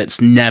topic that's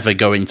never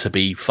going to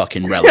be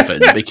fucking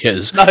relevant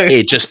because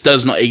it just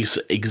does not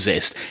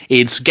exist.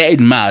 It's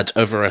getting mad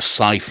over a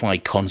sci-fi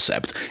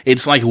concept.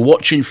 It's like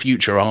watching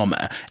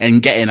Futurama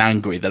and getting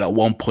angry that at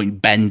one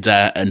point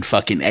Bender and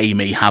fucking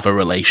Amy have a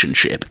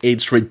relationship.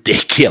 It's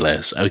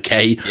ridiculous,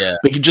 okay? Yeah.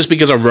 Just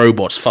because a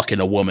robot's fucking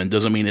a woman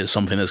doesn't mean it's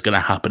something that's going to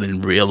happen in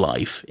real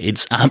life.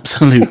 It's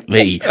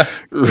absolutely...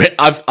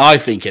 I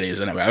think it is,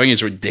 anyway. I think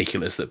it's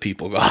ridiculous that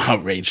people got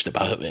outraged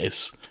about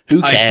this.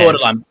 Who cares? It's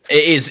borderline.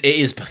 It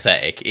is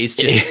pathetic. It's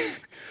just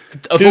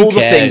of Who all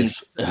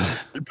cares? the things,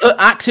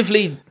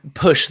 actively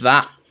push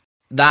that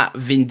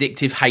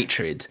vindictive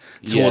hatred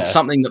towards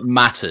something that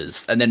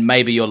matters, and then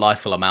maybe your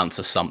life will amount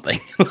to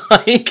something.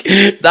 Like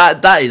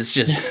that is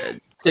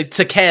just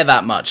to care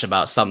that much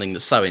about something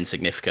that's so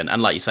insignificant,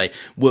 and like you say,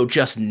 will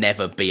just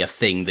never be a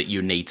thing that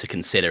you need to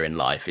consider in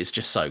life. It's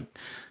just so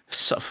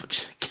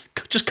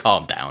just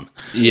calm down.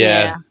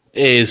 Yeah.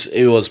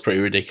 It was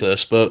pretty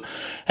ridiculous, but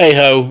hey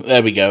ho,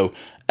 there we go.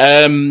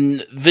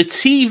 The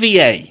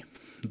TVA,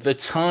 the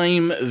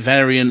Time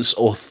Variance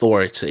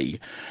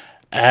Authority,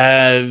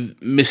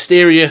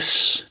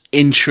 mysterious,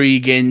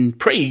 intriguing,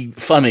 pretty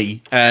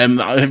funny.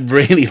 I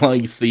really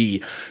liked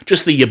the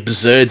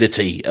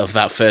absurdity of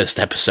that first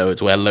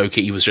episode where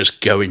Loki was just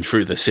going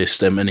through the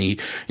system and he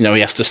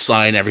has to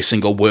sign every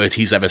single word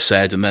he's ever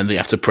said, and then they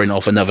have to print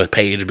off another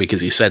page because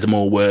he said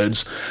more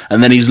words,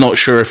 and then he's not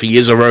sure if he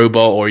is a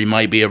robot or he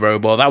might be a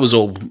robot. That was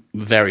all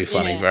very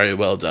funny, very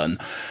well done.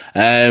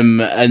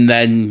 And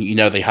then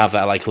they have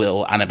that like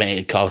little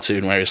animated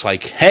cartoon where it's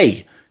like,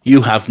 hey,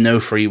 you have no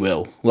free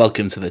will.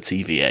 Welcome to the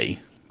TVA.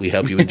 We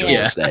hope you enjoy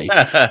your stay.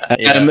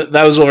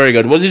 That was all very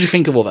good. What did you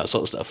think of all that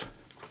sort of stuff?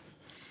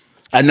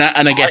 And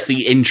I guess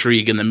the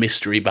intrigue and the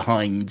mystery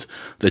behind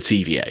the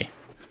TVA.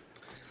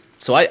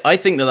 So I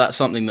think that's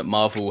something that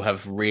Marvel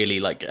have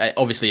really, like,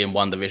 obviously in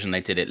WandaVision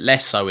they did it,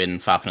 less so in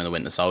Falcon and the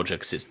Winter Soldier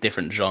because it's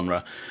different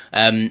genre.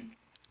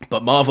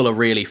 But Marvel are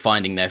really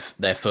finding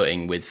their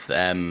footing with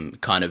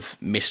kind of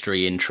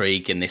mystery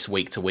intrigue in this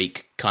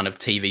week-to-week kind of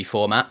TV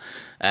format.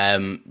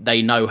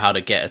 They know how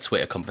to get a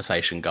Twitter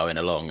conversation going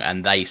along,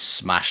 and they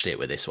smashed it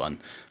with this one.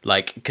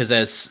 Like, because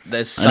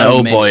there's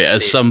so many...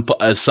 at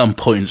some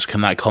points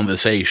can that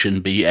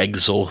conversation be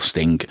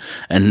exhausting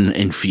and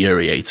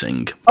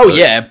infuriating.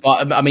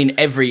 But I mean,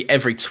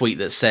 every tweet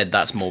that said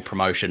that's more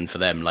promotion for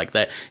them. Like,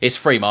 it's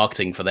free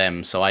marketing for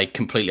them. So I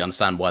completely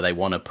understand why they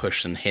want to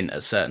push and hint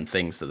at certain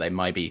things that they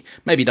maybe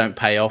don't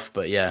pay off.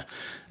 But yeah,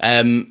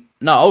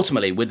 no,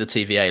 ultimately with the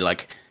TVA,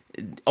 like,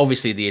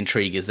 obviously the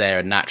intrigue is there,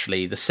 and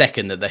naturally the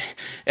second that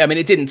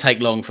it didn't take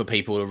long for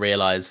people to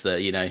realize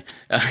that,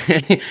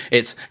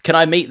 it's, can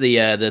I meet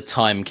the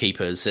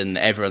timekeepers, and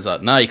everyone's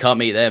like, no, you can't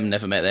meet them,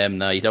 never met them,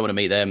 no, you don't want to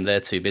meet them, they're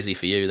too busy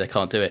for you, they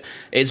can't do it.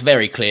 It's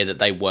very clear that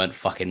they weren't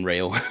fucking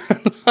real.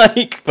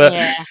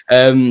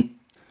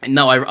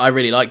 No, I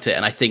really liked it,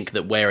 and I think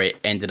that where it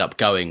ended up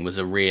going was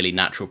a really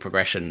natural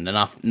progression.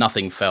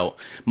 Nothing felt...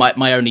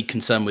 My only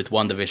concern with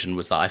WandaVision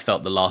was that I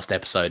felt the last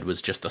episode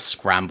was just a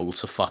scramble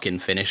to fucking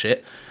finish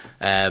it,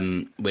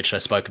 which I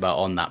spoke about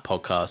on that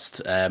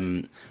podcast.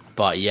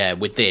 But yeah,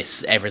 with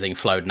this, everything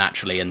flowed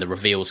naturally, and the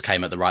reveals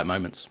came at the right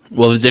moments.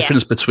 Well, the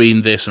difference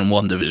between this and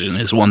WandaVision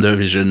is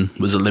WandaVision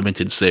was a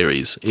limited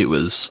series. It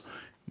was,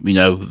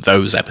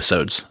 those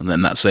episodes, and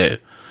then that's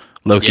it.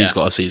 Loki's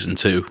got a season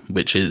 2,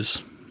 which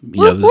is...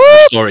 the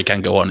story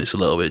can go on. It's a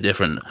little bit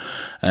different.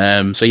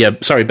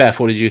 Sorry, Beth,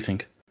 what did you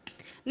think?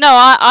 No,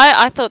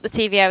 I thought the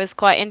TVA was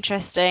quite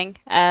interesting.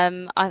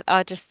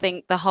 I just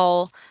think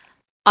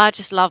I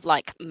just love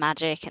like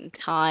magic and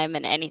time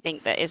and anything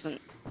that isn't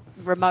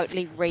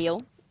remotely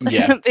real.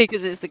 Yeah.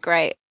 Because it's a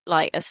great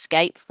like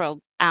escape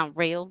from our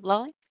real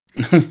life.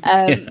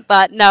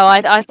 But no,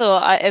 I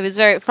thought it was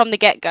very, from the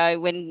get-go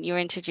when you're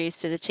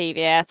introduced to the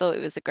TVA, I thought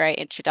it was a great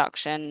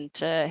introduction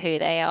to who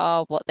they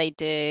are, what they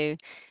do.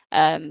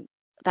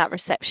 That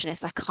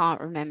receptionist, I can't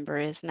remember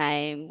his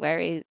name, where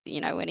he,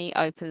 when he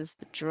opens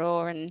the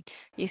drawer and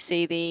you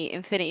see the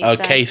Infinity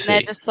Stones, Casey. and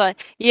they're just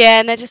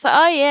like,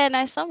 oh yeah,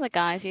 no, some of the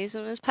guys use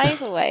them as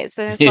paperweights,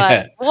 and it's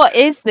like, what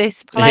is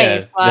this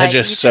place? Yeah, they're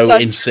just so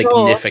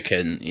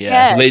insignificant.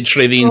 Yeah,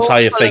 literally the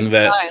entire thing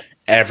that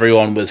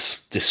everyone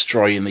was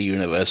destroying the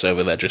universe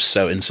over. They're just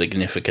so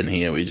insignificant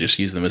here. We just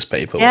use them as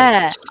paperweights.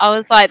 Yeah, I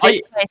was like,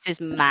 this place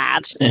is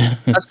mad.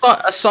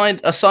 A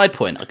side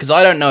point, because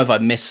I don't know if I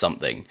missed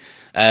something.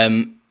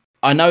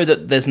 I know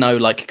that there's no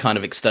like kind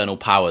of external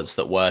powers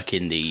that work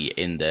in the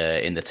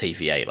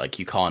TVA. Like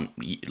you can't,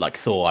 like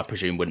Thor, I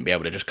presume, wouldn't be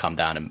able to just come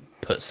down and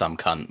put some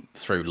cunt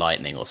through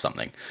lightning or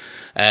something.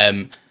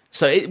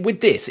 With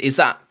this, is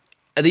that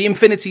are the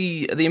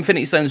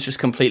Infinity Stones just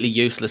completely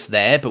useless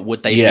there? But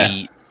would they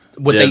be?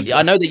 They?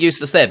 I know they're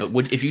useless there,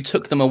 but if you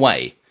took them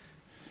away,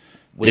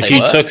 if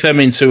you took them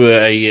into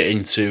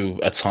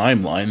a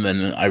timeline,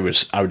 then I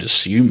would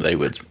assume they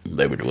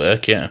would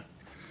work. Yeah.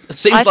 It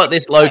seems like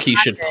this Loki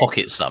should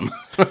pocket some.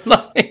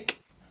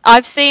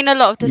 I've seen a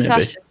lot of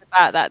discussions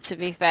about that, to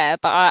be fair,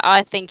 but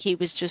I think he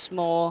was just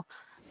more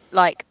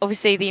like,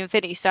 obviously the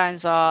Infinity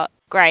Stones are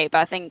great, but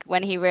I think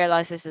when he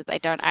realizes that they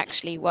don't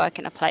actually work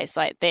in a place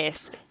like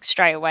this,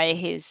 straight away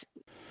his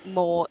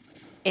more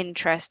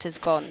interest has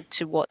gone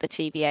to what the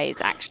TVA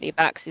is actually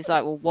about, because he's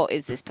like, well, what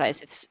is this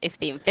place if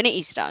the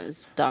Infinity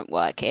Stones don't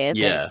work here?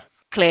 Then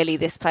clearly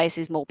this place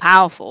is more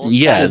powerful.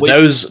 Yeah,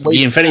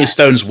 the Infinity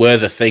Stones were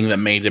the thing that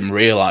made him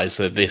realize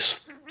that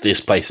this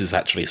place is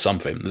actually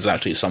something. There's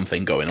actually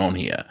something going on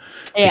here.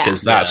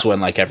 Because that's when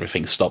like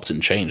everything stopped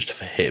and changed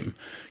for him.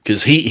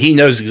 Because he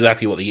knows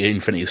exactly what the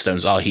Infinity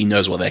Stones are. He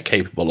knows what they're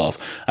capable of.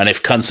 And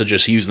if cunts are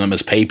just using them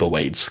as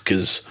paperweights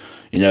because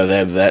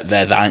they're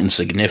that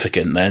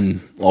insignificant,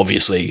 then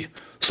obviously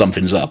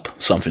something's up,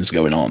 something's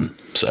going on.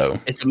 So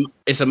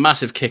it's a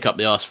massive kick up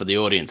the arse for the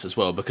audience as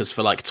well, because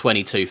for like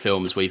 22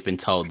 films we've been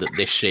told that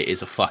this shit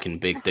is a fucking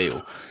big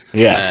deal.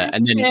 Yeah,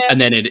 and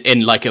then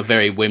in like a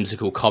very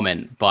whimsical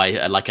comment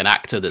by like an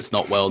actor that's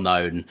not well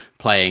known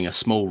playing a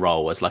small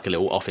role as like a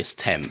little office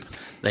temp,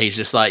 that he's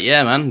just like,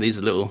 yeah, man, these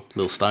are little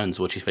stones.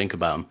 What do you think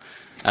about them?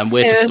 And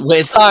we're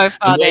so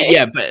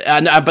funny.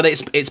 But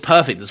it's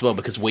perfect as well,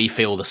 because we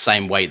feel the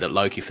same way that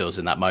Loki feels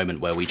in that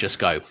moment, where we just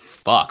go,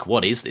 fuck,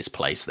 what is this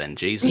place then?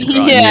 Jesus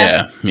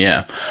Christ.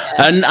 Yeah.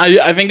 And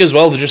I think as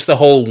well, just the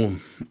whole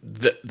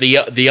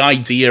the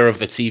idea of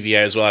the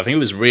TVA as well, I think it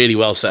was really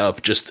well set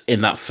up just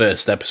in that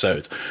first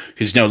episode,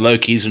 because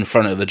Loki's in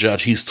front of the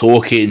judge, he's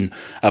talking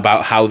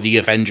about how the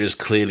Avengers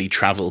clearly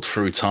traveled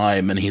through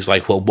time, and he's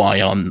like, well,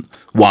 why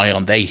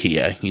aren't they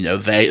here?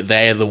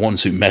 They're the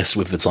ones who messed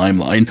with the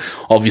timeline.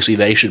 Obviously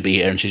they should be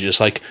here. And she's just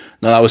like,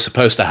 no, that was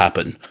supposed to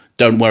happen,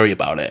 don't worry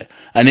about it.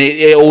 And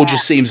it all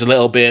just seems a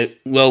little bit,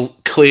 well,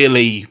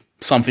 clearly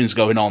something's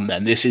going on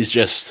then. This is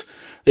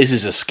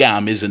a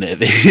scam, isn't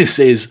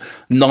it?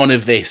 None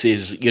of this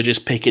is, you're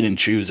just picking and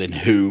choosing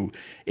who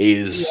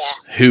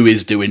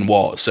is doing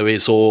what. So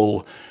it's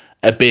all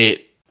a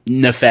bit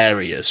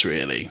nefarious,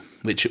 really,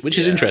 which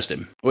is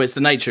interesting. Well, it's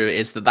the nature,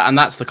 and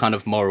that's the kind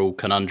of moral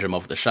conundrum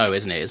of the show,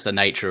 isn't it? It's the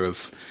nature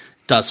of,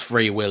 does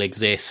free will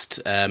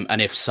exist?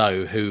 And if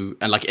so, who?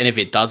 And if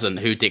it doesn't,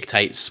 who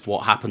dictates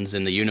what happens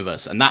in the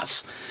universe? And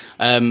that's,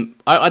 I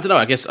don't know.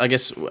 I guess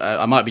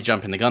I might be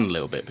jumping the gun a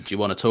little bit, but do you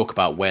want to talk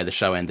about where the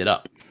show ended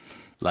up?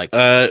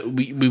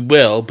 We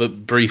will,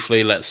 but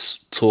briefly,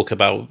 let's talk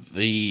about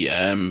the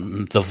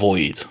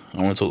void.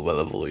 I want to talk about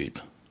the void.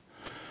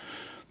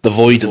 The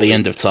void at the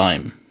end of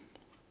time.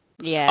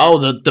 Yeah. Oh,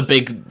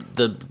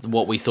 the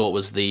what we thought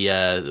was the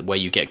where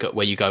you go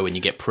when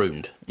you get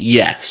pruned.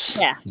 Yes.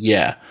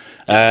 Yeah.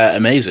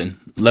 Amazing.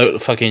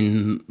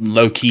 fucking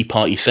Loki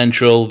Party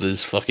Central.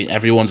 There's fucking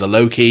everyone's a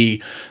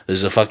Loki.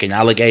 There's a fucking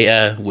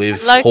alligator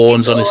with Loki's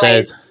horns on his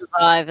head. always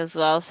survive as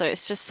well, so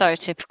it's just so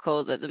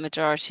typical that the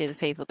majority of the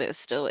people that are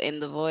still in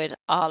the void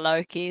are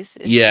Lokis.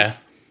 It's Yeah. just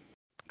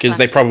Because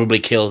they classic. probably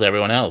killed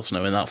everyone else,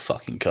 knowing that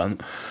fucking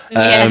cunt.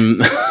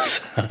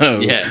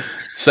 Yeah.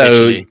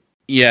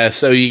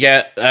 So you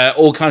get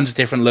all kinds of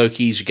different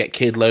Lokis. You get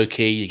Kid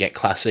Loki, you get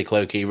classic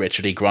Loki,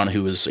 Richard E. Grant,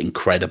 who was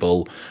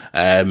incredible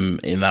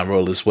in that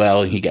role as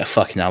well. You get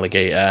fucking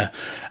alligator.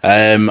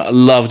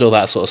 Loved all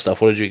that sort of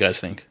stuff. What did you guys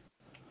think?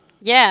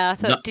 Yeah, I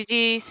thought. No. Did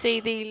you see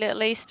the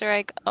little Easter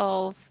egg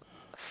of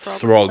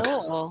Throg.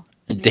 Thor?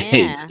 It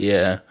did,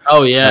 yeah.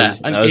 Oh yeah,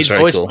 That and was he's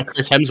very voiced cool. by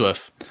Chris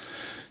Hemsworth.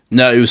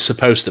 No, it was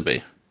supposed to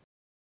be.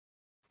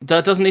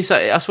 Doesn't he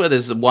say? I swear,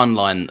 there's one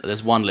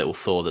little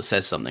Thor that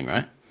says something,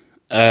 right?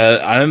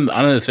 I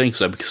don't think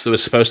so, because there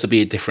was supposed to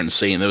be a different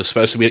scene. There was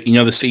supposed to be,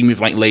 the scene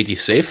with like Lady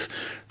Sif.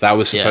 That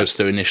was supposed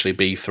to initially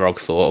be Throg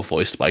Thor,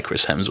 voiced by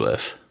Chris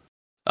Hemsworth.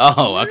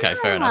 Oh, okay,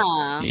 fair enough.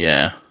 Ah.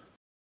 Yeah,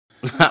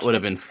 That would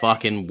have been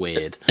fucking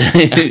weird.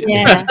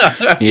 Yeah.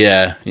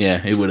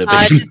 yeah, it would have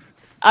been.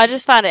 I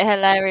just found it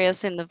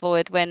hilarious in the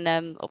void when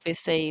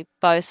obviously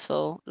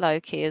boastful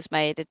Loki has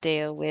made a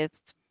deal with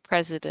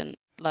President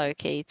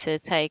Loki to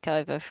take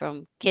over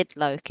from Kid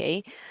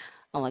Loki.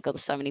 Oh my god,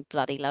 there's so many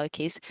bloody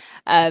Lokis.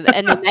 And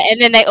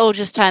then they all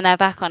just turn their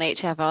back on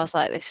each other. I was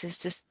like, this is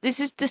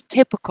just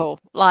typical.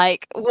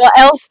 Like, what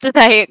else do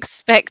they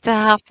expect to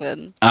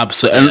happen?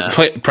 Absolutely.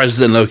 And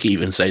President Loki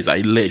even says that.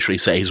 He literally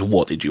says,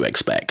 "What did you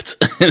expect?"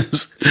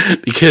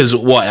 Because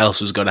what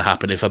else was going to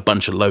happen if a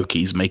bunch of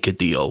Lokis make a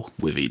deal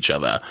with each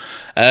other?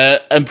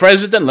 And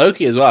President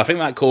Loki as well. I think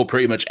that caught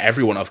pretty much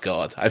everyone off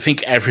guard. I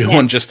think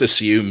everyone just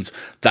assumed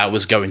that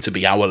was going to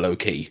be our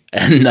Loki.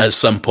 And at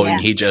some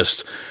point, he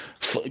just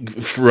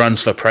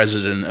runs for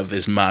president of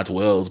this mad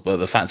world. But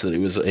the fact that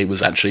it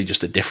was actually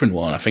just a different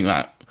one, I think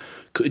that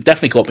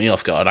definitely caught me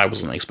off guard. I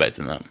wasn't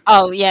expecting that.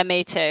 Oh yeah,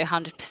 me too,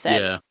 100%.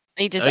 Yeah.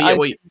 He just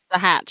opens the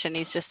hatch and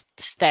he's just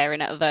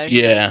staring at a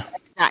version of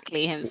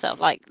exactly himself,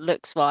 like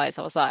looks wise.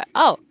 I was like,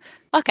 oh,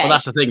 okay. Well,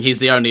 that's the thing. He's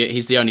the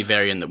only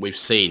variant that we've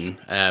seen,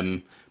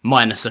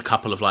 minus a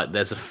couple of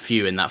there's a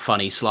few in that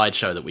funny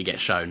slideshow that we get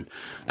shown.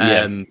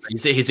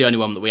 He's the only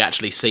one that we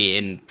actually see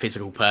in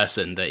physical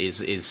person that is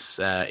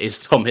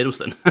Tom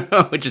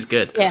Hiddleston, which is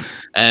good.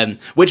 Yeah.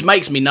 Which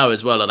makes me know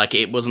as well, like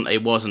it wasn't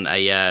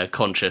a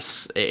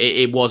conscious.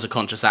 It was a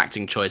conscious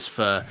acting choice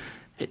for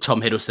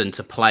Tom Hiddleston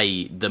to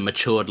play the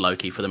matured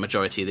Loki for the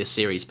majority of this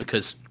series,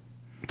 because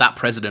that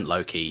President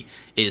Loki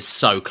is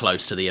so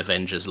close to the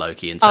Avengers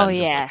Loki in terms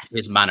of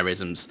his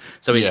mannerisms.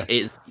 So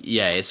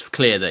it's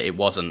clear that it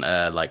wasn't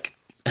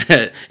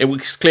it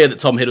was clear that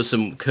Tom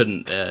Hiddleston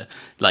couldn't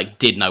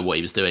did know what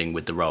he was doing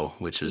with the role,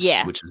 which was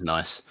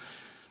nice.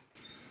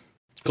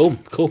 Cool.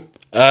 Do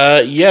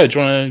you want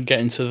to get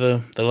into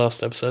the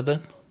last episode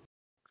then?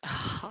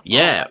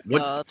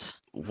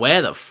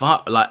 Where the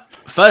fuck?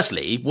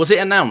 Firstly, was it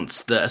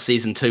announced that a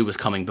season 2 was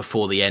coming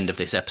before the end of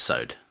this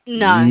episode?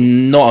 No,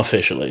 not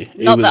officially.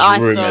 Not it was that I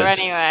rumored.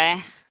 saw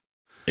anyway.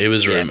 It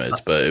was rumored,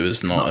 but it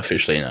was not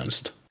officially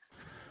announced.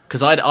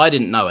 Because I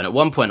didn't know, and at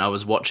one point I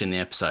was watching the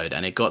episode,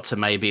 and it got to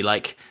maybe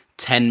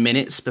 10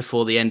 minutes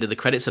before the end of the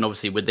credits, and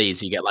obviously with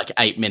these you get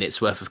 8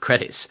 minutes worth of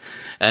credits,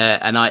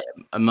 and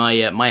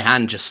my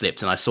hand just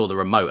slipped, and I saw the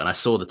remote, and I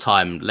saw the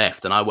time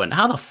left, and I went,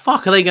 how the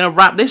fuck are they going to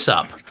wrap this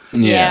up?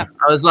 Yeah.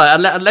 I was like,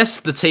 unless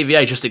the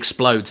TVA just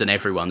explodes and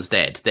everyone's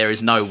dead, there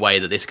is no way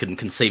that this can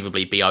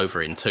conceivably be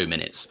over in 2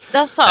 minutes.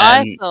 That's what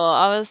I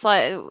thought. I was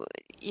like,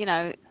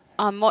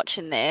 I'm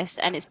watching this,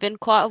 and it's been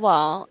quite a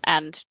while,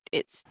 and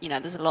it's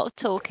there's a lot of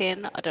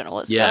talking. I don't know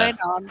what's going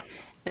on.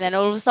 And then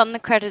all of a sudden the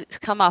credits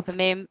come up, and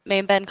me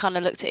and Ben kind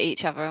of looked at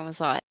each other and was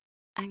like,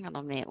 hang on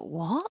a minute,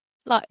 what?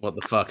 What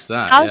the fuck's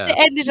that? How's it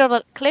ended on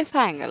a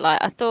cliffhanger?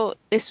 I thought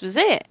this was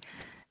it.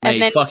 And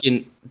then I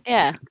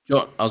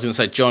was going to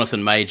say,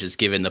 Jonathan Majors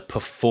giving the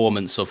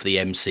performance of the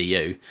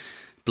MCU.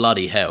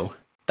 Bloody hell.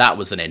 That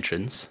was an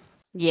entrance.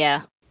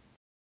 Yeah.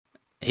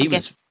 I'm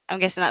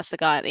guessing that's the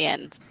guy at the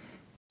end.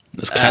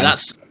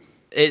 That's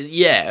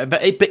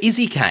but is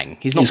he Kang?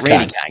 He's not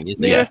really Kang, is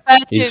he? He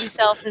referred to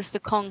himself as the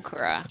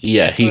Conqueror.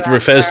 Yeah, he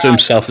refers to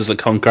himself as the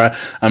Conqueror.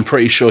 I'm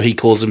pretty sure he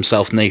calls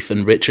himself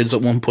Nathan Richards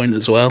at one point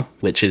as well,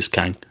 which is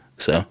Kang.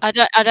 So I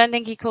don't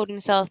think he called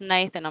himself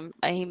Nathan.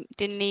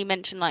 Didn't he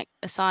mention a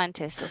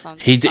scientist or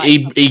something? He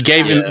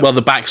gave him. Well,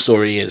 the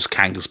backstory is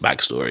Kang's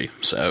backstory.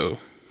 So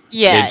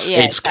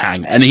it's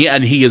Kang, and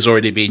he has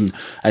already been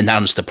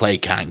announced to play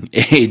Kang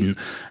in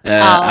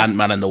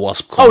Ant-Man and the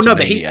Wasp. Oh no,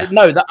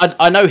 but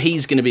I know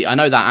he's going to be. I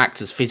know that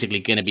actor's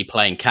physically going to be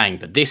playing Kang,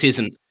 but this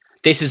isn't.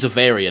 This is a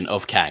variant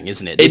of Kang,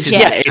 isn't it? It's a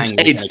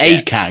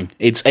Kang.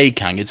 It's a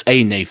Kang. It's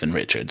a Nathan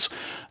Richards.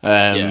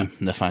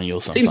 Nathaniel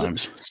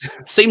sometimes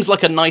seems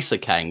like a nicer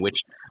Kang,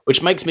 which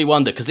makes me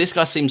wonder, because this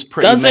guy seems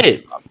pretty.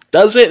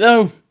 Does it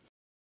though?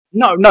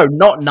 No,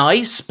 not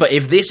nice. But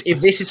if this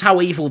is how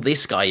evil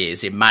this guy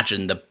is,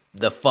 imagine the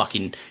the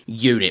fucking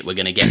unit we're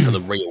going to get for the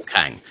real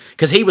Kang.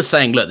 Because he was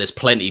saying, look, there's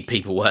plenty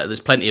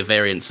of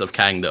variants of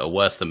Kang that are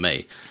worse than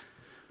me.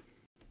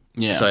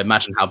 Yeah. So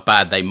imagine how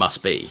bad they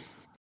must be.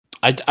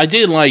 I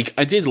did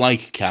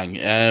like Kang.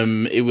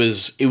 It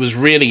was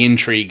really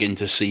intriguing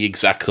to see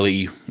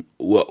exactly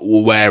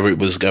where it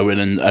was going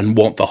and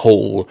what the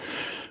whole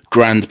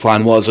grand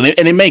plan was, and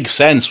it makes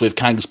sense with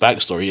Kang's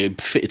backstory.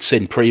 It fits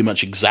in pretty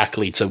much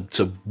exactly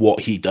to what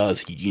he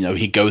does.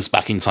 He goes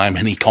back in time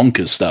and he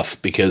conquers stuff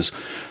because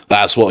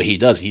that's what he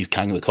does. He's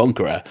Kang the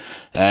Conqueror.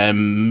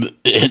 And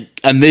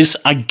this,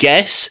 I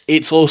guess,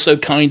 it's also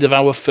kind of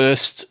our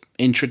first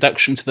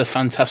introduction to the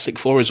Fantastic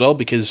Four as well,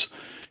 because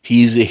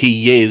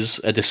he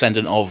is a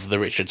descendant of the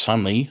Richards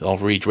family,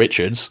 of Reed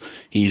Richards.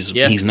 He's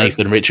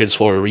Nathan Richards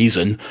for a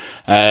reason.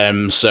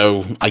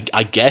 So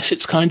I guess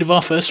it's kind of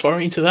our first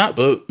foray into that,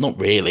 but not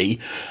really.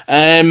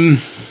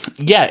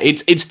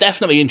 It's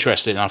definitely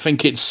interesting. I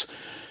think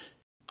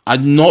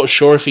I'm not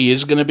sure if he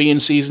is going to be in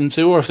season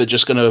 2 or if they're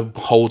just going to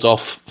hold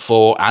off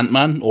for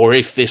Ant-Man, or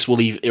if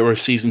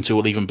season 2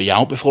 will even be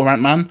out before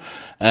Ant-Man.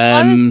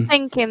 I was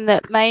thinking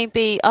that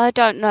maybe, I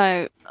don't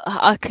know,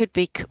 I could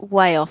be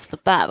way off the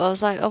bat, but I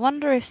was like, I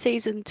wonder if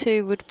season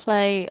 2 would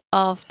play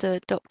after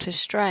Doctor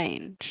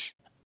Strange.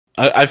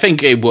 I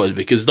think it would,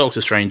 because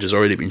Doctor Strange has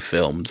already been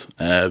filmed.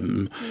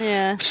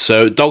 Yeah.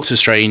 So Doctor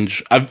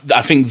Strange,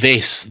 I think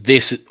this,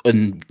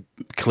 and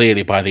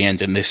clearly by the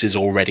end, and this is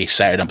already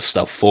setting up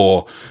stuff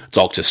for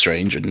Doctor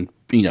Strange, and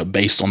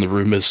based on the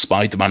rumors,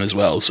 Spider-Man as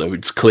well. So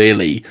it's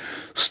clearly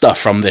stuff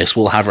from this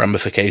will have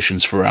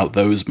ramifications throughout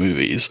those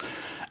movies.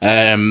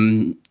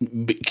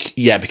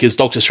 Because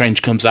Doctor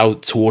Strange comes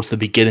out towards the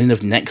beginning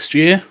of next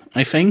year,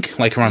 I think,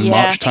 like around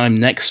March time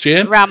next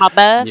year. Around my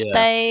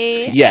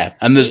birthday. Yeah,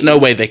 and there's no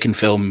way they can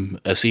film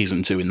a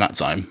season 2 in that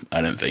time,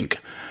 I don't think.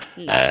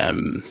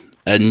 No.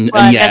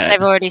 Unless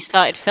they've already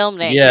started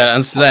filming it. Yeah,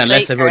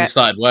 unless they've already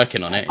started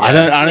working on it. Yeah.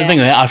 I don't think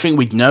they. I think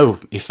we'd know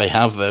if they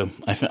have, though.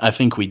 I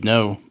think we'd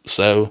know.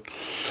 So,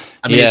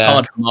 it's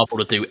hard for Marvel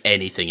to do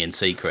anything in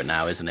secret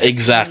now, isn't it?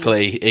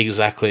 Exactly.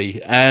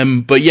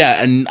 But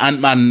yeah, and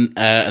Ant-Man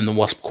and the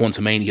Wasp: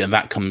 Quantumania,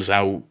 that comes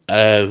out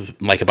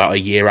like about a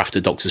year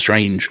after Doctor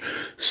Strange.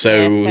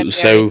 So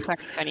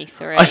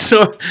 2023. I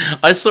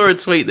saw a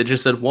tweet that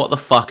just said, "What the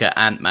fuck are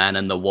Ant-Man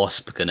and the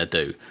Wasp gonna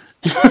do?"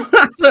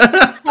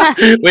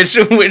 which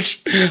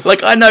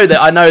like I know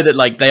that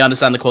like they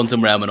understand the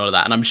quantum realm and all of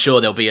that, and I'm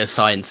sure there'll be a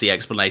sciencey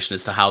explanation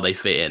as to how they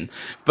fit in,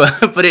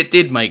 but it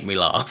did make me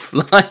laugh.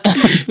 Like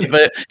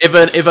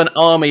if an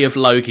army of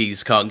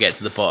Lokis can't get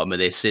to the bottom of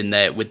this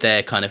with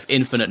their kind of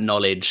infinite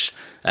knowledge,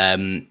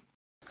 and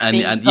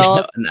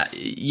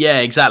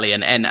exactly,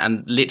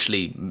 and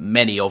literally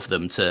many of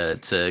them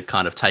to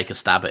kind of take a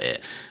stab at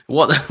it.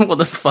 What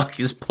the fuck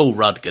is Paul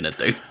Rudd gonna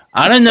do?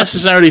 I don't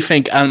necessarily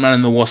think Ant-Man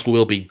and the Wasp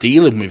will be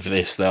dealing with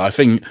this, though. I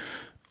think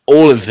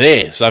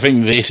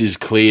this is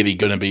clearly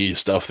going to be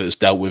stuff that's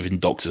dealt with in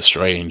Doctor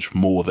Strange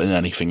more than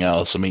anything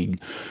else. I mean,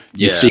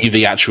 you see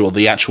the actual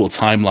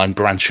timeline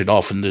branching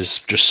off, and there's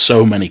just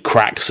so many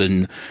cracks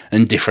and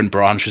different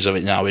branches of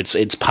it now.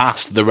 It's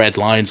past the red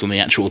lines on the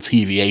actual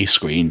TVA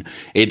screen.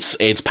 It's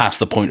past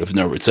the point of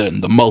no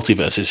return. The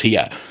multiverse is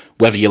here,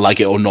 whether you like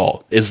it or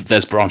not.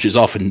 There's branches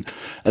off, and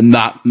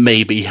that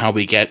may be how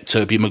we get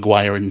Tobey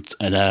Maguire and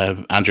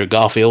Andrew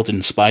Garfield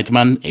in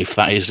Spider-Man, if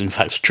that is in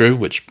fact true,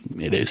 which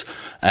it is.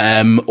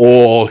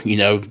 Or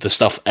the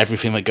stuff,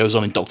 everything that goes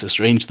on in Doctor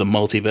Strange, the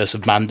multiverse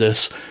of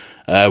madness,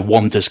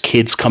 Wanda's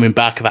kids coming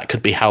back. That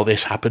could be how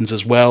this happens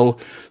as well.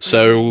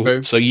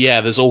 So yeah,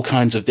 there's all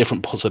kinds of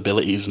different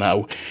possibilities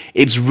now.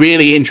 It's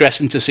really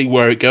interesting to see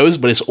where it goes,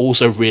 but it's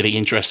also really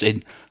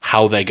interesting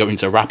how they're going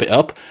to wrap it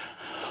up.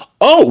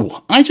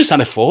 Oh, I just had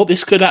a thought.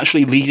 This could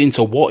actually lead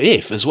into What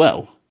If as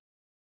well.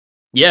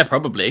 Yeah,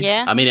 probably.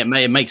 Yeah. I mean,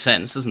 it makes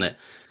sense, doesn't it?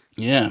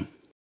 Yeah.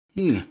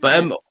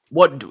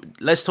 But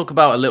let's talk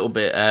about a little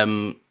bit.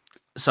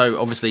 So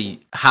obviously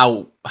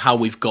how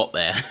we've got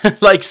there.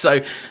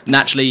 So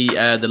naturally,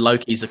 the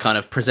Lokis are kind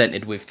of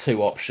presented with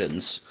 2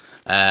 options,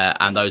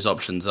 and those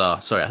options are.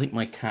 Sorry, I think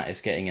my cat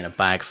is getting in a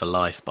bag for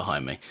life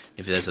behind me.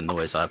 If there's a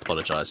noise, I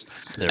apologise.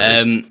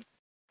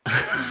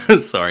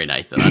 Sorry,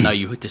 Nathan. I know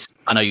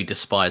you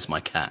despise my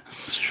cat.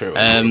 It's true.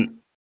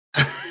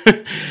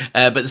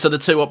 But so the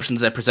 2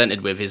 options they're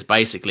presented with is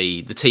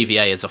basically the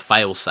TVA as a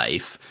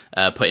failsafe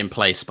put in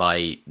place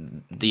by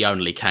the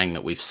only Kang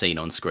that we've seen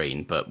on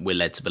screen, but we're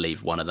led to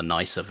believe one of the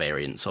nicer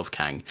variants of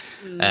Kang.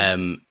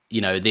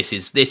 This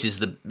is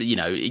the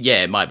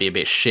it might be a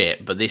bit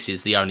shit, but this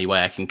is the only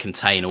way I can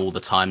contain all the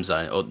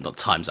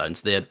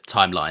the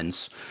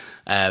timelines.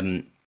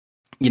 And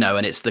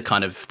it's the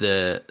kind of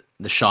the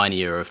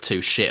shinier of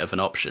 2 shit of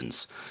an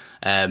options.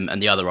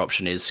 And the other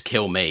option is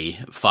kill me,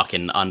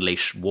 fucking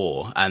unleash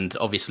war. And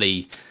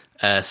obviously,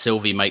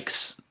 Sylvie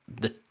makes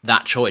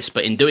that choice,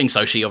 but in doing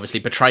so, she obviously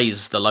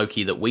betrays the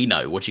Loki that we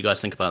know. What do you guys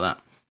think about that?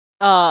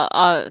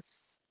 I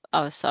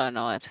was so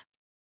annoyed.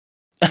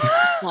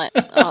 Like,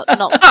 oh,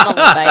 not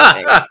my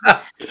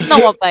baby.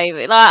 Not my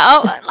baby.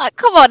 Like,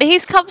 come on,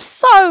 he's come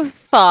so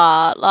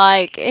far.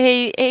 Like,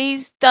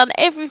 he's done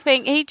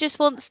everything. He just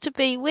wants to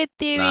be with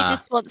you. Nah. He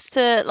just wants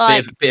to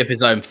like. Bit of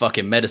his own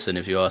fucking medicine,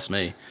 if you ask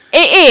me.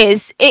 It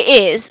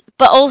is.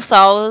 But also,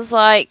 I was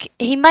like,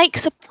 he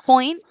makes a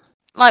point.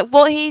 Like,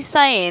 what he's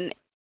saying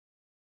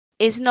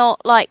is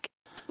not like,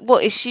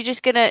 what is she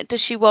just gonna?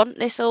 Does she want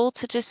this all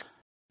to just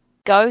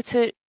go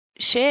to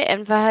shit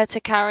and for her to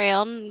carry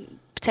on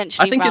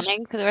potentially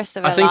running for the rest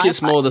of her life? I think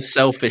it's more the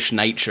selfish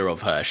nature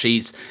of her.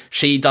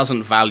 She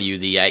doesn't value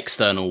the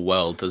external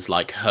world as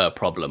like her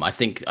problem. I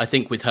think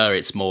with her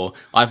it's more,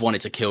 I've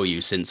wanted to kill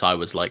you since I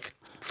was like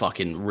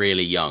fucking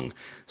really young,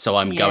 so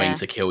I'm going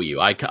to kill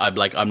you.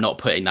 I'm not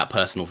putting that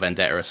personal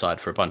vendetta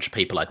aside for a bunch of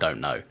people I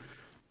don't know.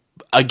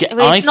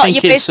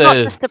 It's not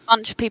just a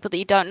bunch of people that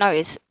you don't know.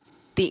 It's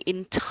the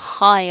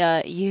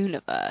entire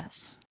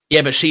universe.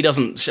 Yeah, but she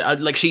doesn't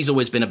she's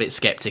always been a bit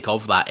skeptic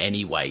of that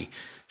anyway.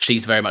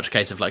 She's very much a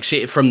case of like,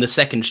 from the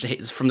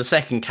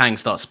second Kang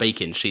starts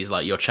speaking, she's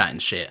like, you're chatting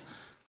shit.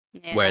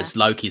 Yeah. Whereas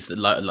Loki's the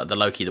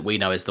Loki that we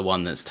know is the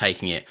one that's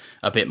taking it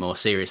a bit more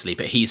seriously.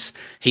 But he's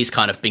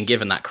kind of been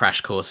given that crash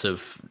course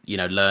of, you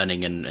know,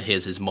 learning, and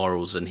here's his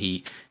morals, and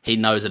he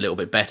knows a little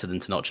bit better than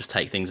to not just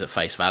take things at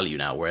face value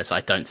now. Whereas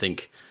I don't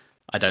think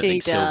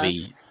Sylvie.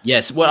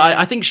 Yes, well,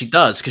 I think she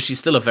does, because she's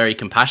still a very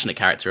compassionate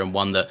character, and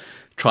one that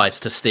tries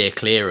to steer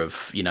clear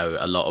of, you know,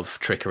 a lot of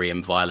trickery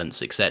and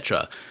violence,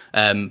 etc.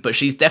 But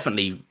she's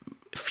definitely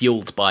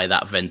fueled by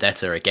that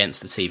vendetta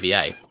against the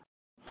TVA.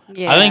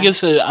 Yeah. I think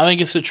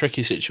it's a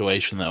tricky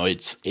situation though.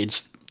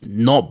 It's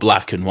not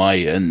black and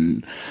white,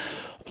 and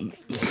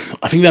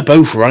I think they're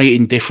both right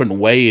in different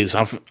ways.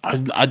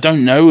 I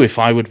don't know if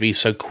I would be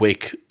so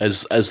quick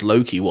as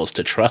Loki was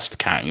to trust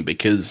Kang,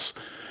 because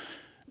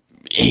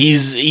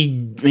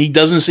he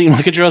doesn't seem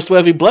like a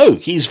trustworthy bloke.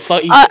 He's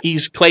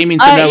claiming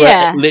to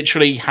know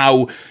literally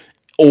how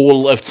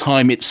all of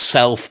time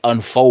itself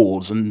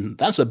unfolds, and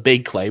that's a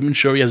big claim. And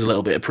sure, he has a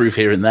little bit of proof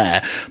here and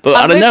there, but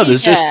I don't know.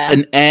 There's just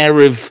an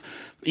air of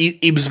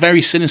he was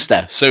very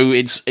sinister. So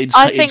it's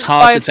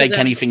hard to take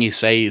anything he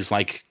says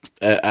like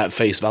at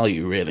face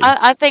value. Really,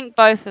 I think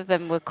both of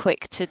them were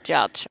quick to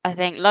judge. I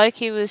think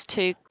Loki was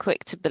too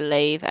quick to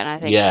believe, and I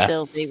think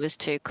Sylvie was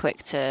too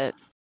quick to.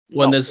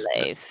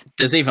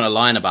 There's even a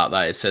line about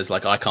that. It says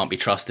like, I can't be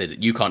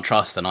trusted, you can't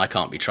trust, and I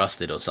can't be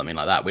trusted, or something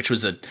like that, which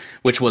was the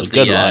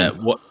line.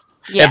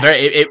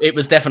 It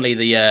was definitely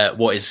the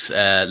what is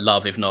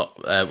love if not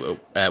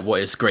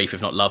what is grief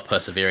if not love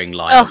persevering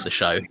line of the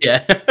show.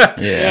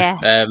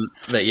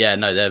 But yeah,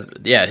 no,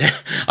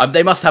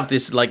 they must have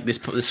this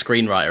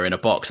screenwriter in a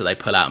box that they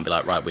pull out and be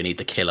like, right, we need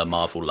the killer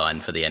Marvel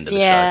line for the end of the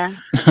show.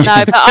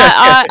 No, but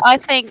I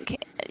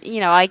think, you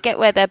know, I get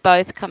where they're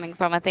both coming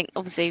from. I think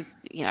obviously,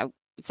 you know,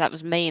 if that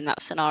was me in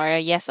that scenario,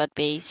 yes, I'd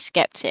be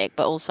skeptic,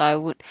 but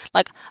also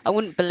I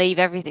wouldn't believe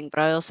everything, but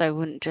I also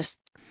wouldn't just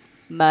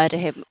murder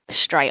him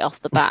straight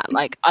off the bat.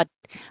 Like,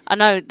 I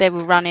know they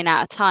were running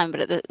out of time,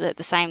 but at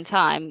the same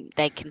time,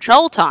 they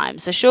control time,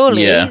 so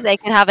surely they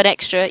can have an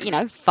extra,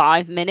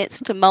 5 minutes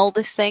to mull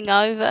this thing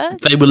over.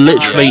 They were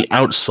literally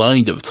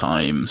outside of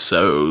time,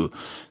 so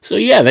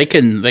yeah, they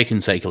can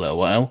take a little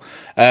while.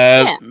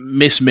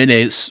 Miss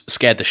Minutes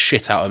scared the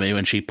shit out of me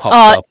when she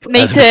popped up.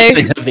 Me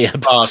too. The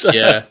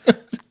episode.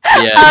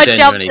 I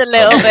jumped a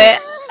little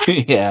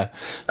bit. Yeah,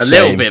 a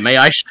little bit, mate.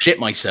 I shit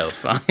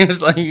myself. I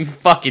was like, you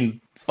fucking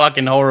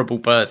horrible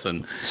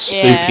person.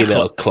 Spooky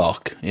little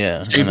clock.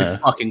 Yeah, stupid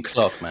fucking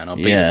clock, man. I'll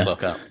beat the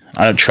clock up.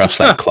 I don't trust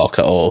that clock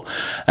at all.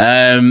 All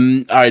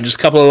right, just a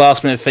couple of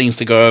last minute things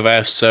to go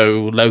over.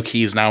 So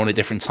Loki is now in a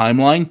different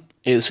timeline.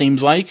 It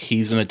seems like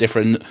he's in a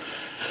different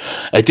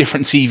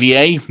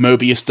TVA.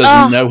 Mobius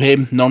doesn't know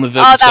him. None of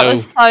them. Oh, that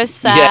was so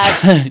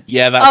sad.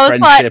 Yeah, that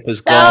friendship has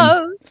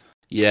gone.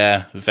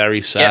 Yeah,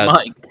 very sad.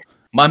 Yeah,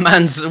 my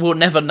man's will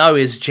never know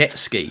his jet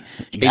ski.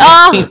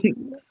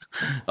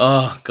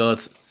 Oh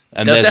God.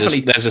 And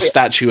there's a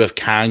statue of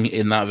Kang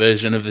in that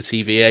version of the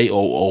TVA,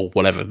 or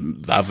whatever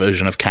that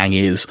version of Kang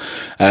is.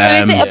 So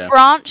is it a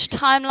branch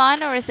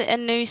timeline, or is it a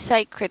new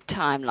sacred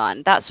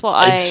timeline? That's what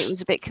I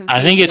was a bit confused.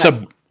 I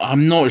think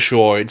I'm not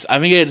sure. I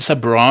think it's a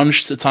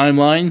branched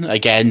timeline.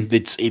 Again,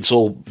 it's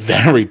all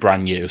very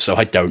brand new, so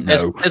I don't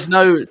know. There's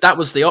no. That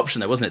was the option,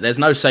 there wasn't it? There's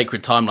no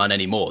sacred timeline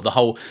anymore.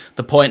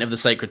 The point of the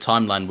sacred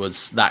timeline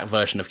was that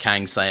version of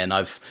Kang saying,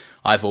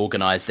 I've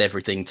organized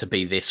everything to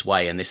be this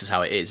way, and this is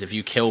how it is. If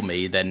you kill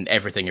me, then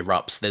everything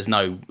erupts. There's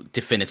no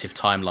definitive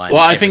timeline.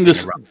 Well, I think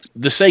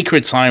the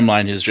sacred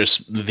timeline is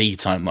just the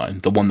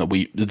timeline, the one that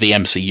the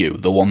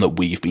MCU, the one that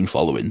we've been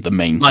following, the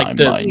main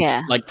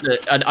timeline.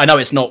 I know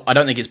it's not. I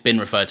don't think it's been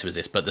referred to as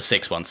this, but the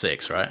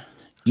 616, right?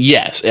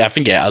 Yes, I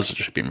think it has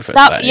just been referred to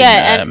that.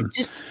 Yeah, and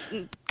just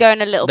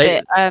going a little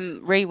bit,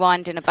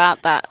 rewinding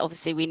about that,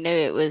 obviously we knew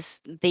it was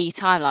the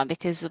timeline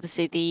because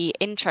obviously the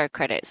intro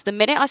credits, the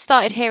minute I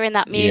started hearing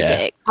that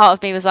music, part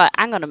of me was like,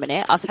 hang on a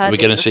minute, I've heard this before. Are we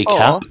going to see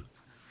Cap?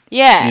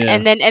 Yeah, Yeah.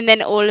 and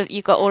then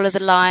you've got all of the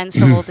lines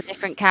from all the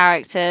different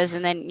characters,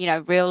 and then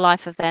real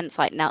life events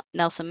like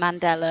Nelson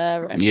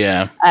Mandela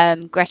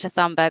and Greta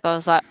Thunberg. I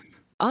was like,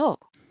 oh,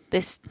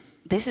 this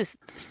is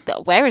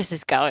where is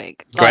this going?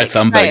 Greta Like,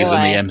 Thunberg straight is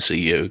in the away.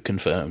 MCU,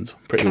 confirmed.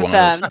 Pretty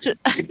Confirmed. wild.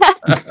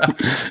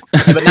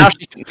 But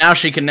now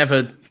she can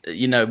never.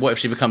 What if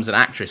she becomes an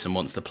actress and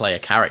wants to play a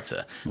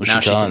character? Well,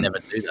 Now she she can can't. never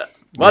do that.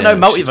 Well, Yeah,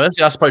 no, multiverse.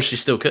 Yeah, I suppose she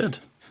still could.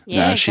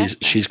 Yeah, No, exactly.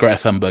 she's Greta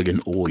Thunberg in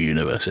all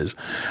universes.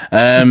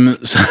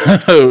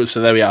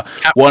 So there we are.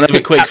 One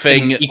other quick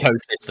Captain thing.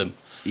 Ecosystem.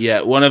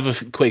 Yeah, one other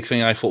quick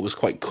thing I thought was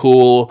quite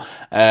cool.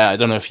 I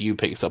don't know if you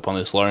picked up on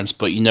this, Lawrence,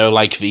 but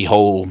like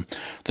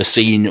the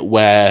scene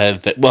where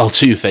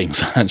two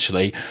things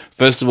actually.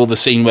 First of all, the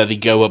scene where they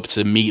go up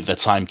to meet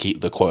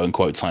the quote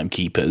unquote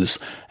timekeepers,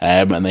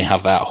 and they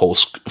have that whole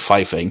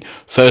fight thing.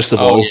 First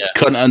of all,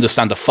 couldn't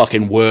understand a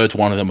fucking word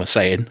one of them was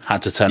saying.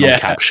 Had to turn on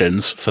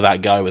captions for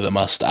that guy with a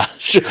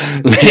mustache.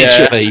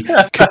 Literally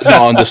could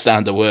not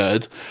understand a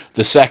word.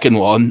 The second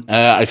one,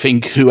 I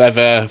think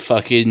whoever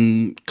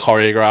fucking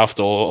choreographed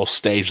or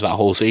staged that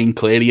whole scene,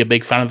 clearly a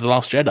big fan of The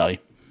Last Jedi.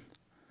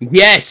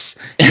 Yes,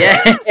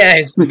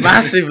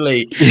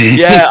 massively.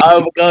 Yeah.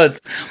 Oh my god,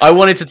 I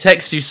wanted to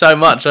text you so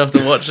much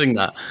after watching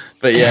that,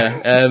 but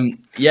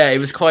it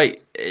was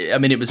quite. I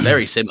mean, it was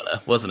very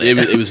similar, wasn't it?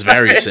 It was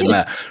very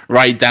similar,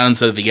 right down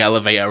to the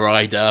elevator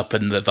ride up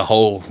and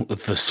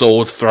the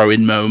sword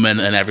throwing moment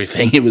and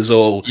everything. It was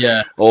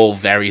all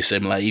very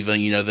similar.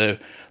 Even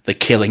the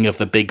killing of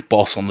the big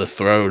boss on the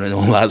throne and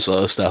all that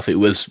sort of stuff. It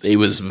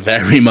was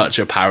very much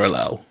a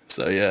parallel.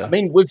 So yeah, I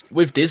mean,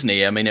 with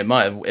Disney, I mean, it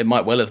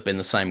might well have been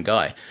the same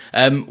guy.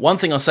 One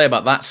thing I'll say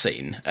about that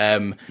scene,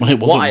 it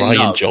wasn't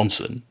Ryan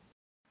Johnson.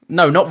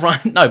 No, not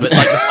Ryan. No, but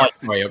like the fight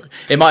choreographer.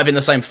 It might have been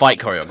the same fight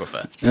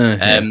choreographer.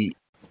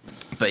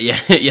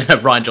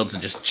 But Ryan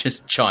Johnson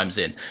just chimes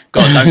in.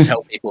 God, don't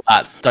tell people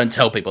that. Don't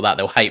tell people that.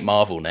 They'll hate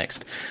Marvel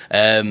next.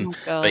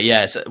 But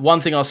yeah, so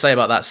one thing I'll say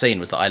about that scene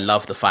was that I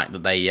love the fact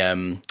that they,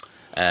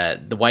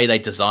 the way they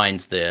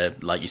designed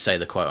like you say,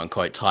 the quote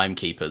unquote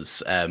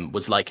timekeepers,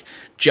 was like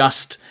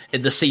just the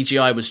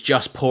CGI was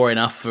just poor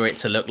enough for it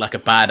to look like a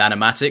bad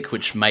animatic,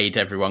 which made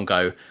everyone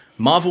go,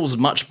 Marvel's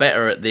much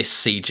better at this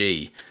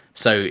CG.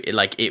 So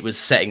it was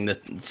setting do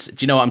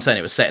you know what I'm saying?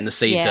 It was setting the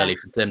seeds early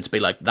for them to be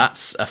like,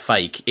 that's a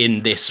fake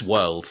in this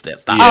world.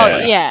 That's that.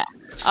 Oh yeah.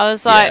 I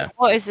was like,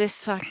 what is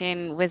this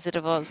fucking Wizard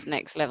of Oz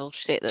next level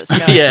shit that's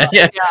going on? Yeah.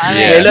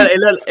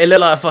 It It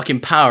looked like a fucking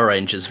Power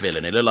Rangers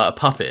villain. It looked like a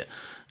puppet.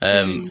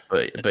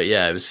 But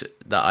yeah, it was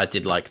that I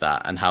did like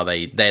that, and how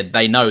they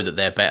know that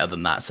they're better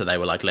than that, so they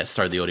were like, let's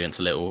throw the audience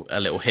a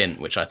little hint,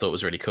 which I thought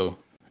was really cool.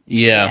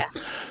 Yeah.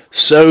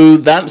 So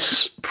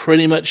that's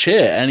pretty much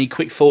it. Any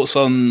quick thoughts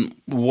on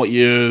what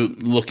you're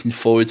looking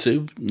forward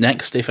to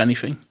next, if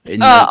anything?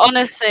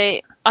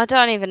 Honestly, I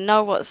don't even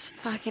know what's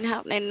fucking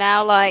happening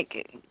now.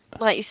 Like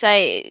you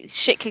say,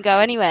 shit can go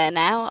anywhere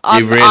now.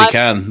 It really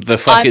can.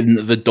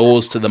 The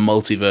doors to the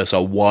multiverse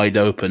are wide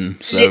open.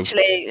 So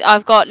literally,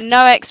 I've got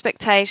no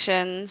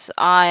expectations.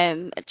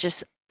 I'm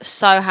just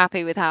so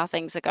happy with how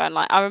things are going.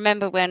 Like, I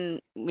remember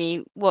when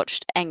we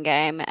watched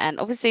Endgame, and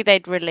obviously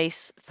they'd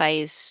release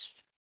Phase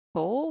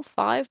 4,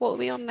 5. What are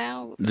we on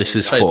now? This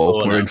is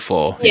 4. We're in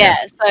 4. Yeah.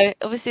 So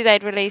obviously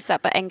they'd release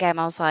that, but Endgame,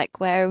 I was like,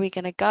 where are we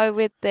going to go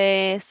with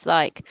this?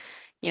 Like,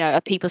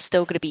 are people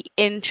still going to be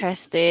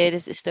interested?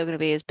 Is it still going to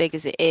be as big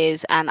as it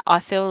is? And I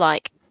feel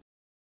like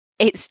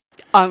it's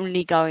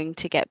only going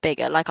to get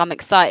bigger. Like, I'm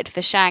excited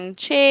for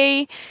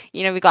Shang-Chi.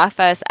 We got our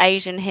first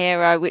Asian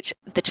hero, which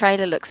the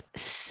trailer looks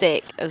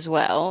sick as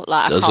well.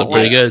 Like, does look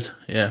pretty good.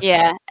 Yeah.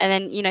 Yeah. And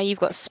then, you've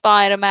got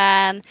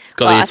Spider-Man.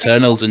 Got the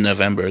Eternals in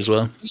November as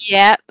well.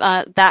 Yeah.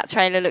 That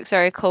trailer looks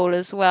very cool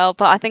as well.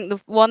 But I think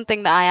the one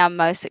thing that I am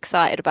most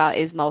excited about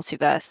is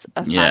Multiverse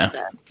of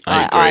Madness.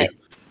 I agree.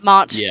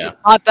 March,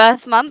 my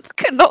birth month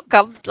could not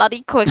come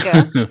bloody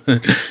quicker.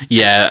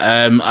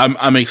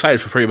 I'm excited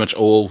for pretty much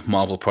all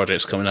Marvel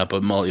projects coming up,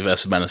 but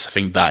Multiverse of Madness, I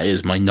think that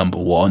is my number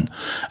one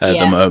at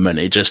the moment.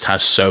 It just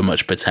has so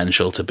much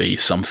potential to be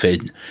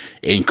something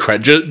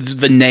incredible.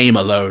 The name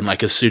alone,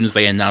 like as soon as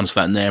they announced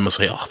that name, I was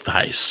like, oh,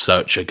 that is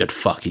such a good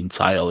fucking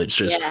title. It's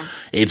just,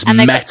 it's and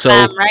metal.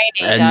 Sam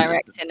Raimi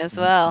directing as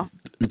well.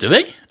 Do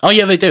they? Oh,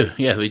 yeah, they do.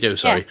 Yeah, they do.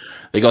 Sorry. Yeah.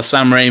 They got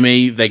Sam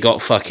Raimi. They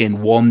got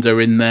fucking Wanda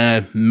in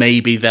there.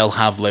 Maybe they'll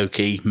have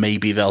Loki.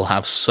 Maybe they'll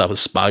have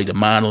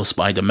Spider-Man or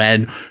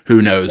Spider-Man.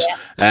 Who knows?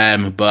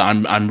 Yeah. But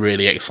I'm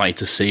really excited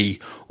to see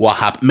what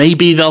happens.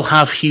 Maybe they'll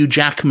have Hugh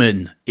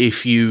Jackman.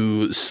 If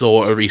you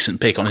saw a recent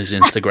pic on his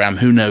Instagram,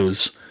 who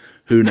knows?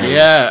 Who knows?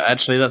 Yeah,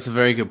 actually, that's a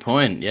very good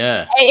point.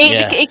 Yeah,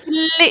 it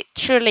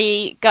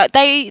literally go.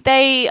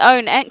 They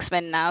own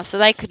X-Men now, so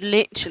they could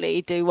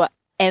literally do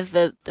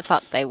whatever the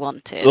fuck they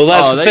wanted. Well,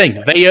 that's the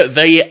thing.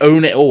 They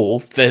own it all.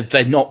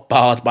 They're not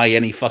barred by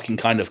any fucking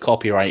kind of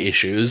copyright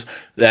issues.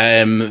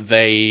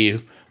 The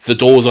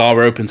doors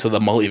are open to the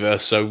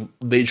multiverse, so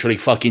literally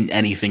fucking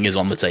anything is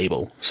on the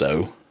table.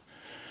 So,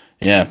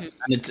 yeah. And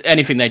it's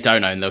anything they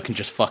don't own, they can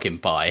just fucking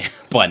buy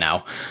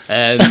now.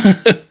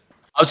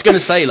 was going to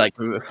say, like,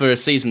 for a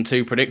season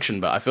 2 prediction,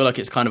 but I feel like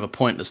it's kind of a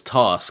pointless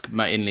task,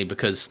 mainly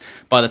because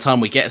by the time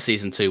we get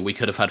season 2, we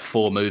could have had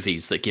 4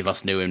 movies that give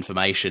us new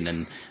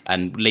information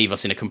and leave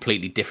us in a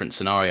completely different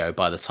scenario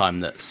by the time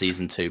that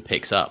season 2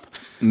 picks up.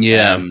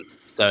 Yeah.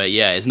 So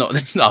yeah, it's not.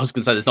 I was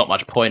going to say there's not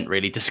much point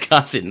really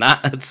discussing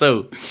that.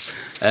 So,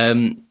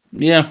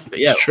 yeah,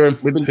 sure.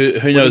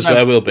 Who knows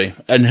where we'll be,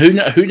 and who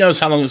knows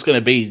how long it's going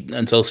to be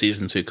until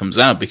season 2 comes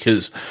out,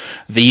 because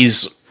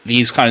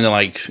these kind of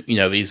like, you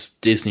know, these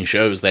Disney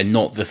shows, they're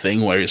not the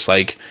thing where it's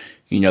like,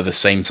 you know, the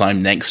same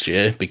time next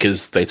year,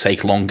 because they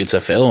take longer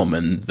to film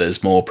and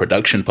there's more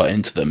production put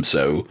into them.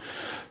 So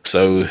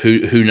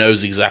who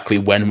knows exactly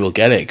when we'll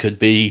get it? Could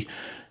be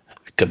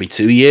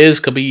 2 years,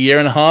 could be a year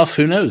and a half.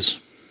 Who knows?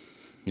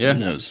 Yeah,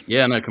 Who knows?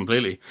 Yeah, no,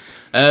 completely.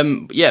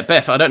 Yeah,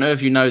 Beth, I don't know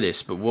if you know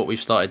this, but what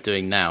we've started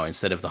doing now,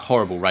 instead of the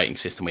horrible rating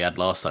system we had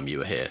last time you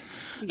were here,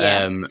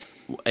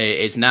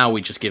 is now we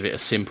just give it a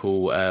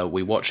simple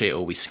we watch it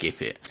or we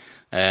skip it.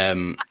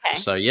 Okay.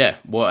 So yeah,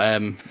 what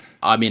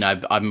I mean, I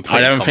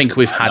don't think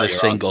we've had a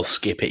single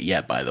skip it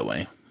yet, by the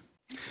way.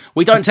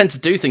 We don't tend to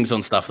do things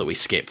on stuff that we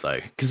skip, though,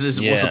 because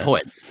what's the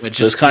point?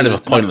 It's kind of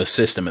a pointless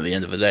system at the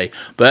end of the day.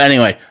 But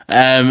anyway,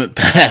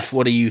 Beth,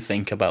 what do you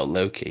think about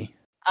Loki?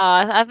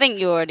 I think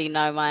you already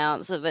know my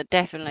answer, but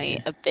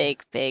definitely a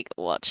big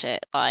watch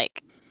it.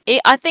 Like,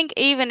 I think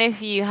even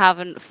if you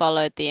haven't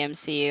followed the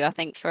MCU, I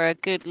think for a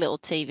good little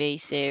TV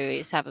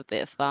series, have a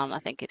bit of fun. I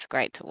think it's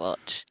great to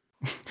watch.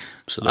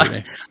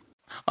 Absolutely.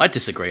 I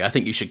disagree. I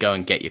think you should go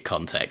and get your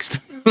context.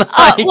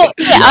 I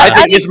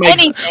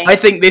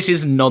think this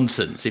is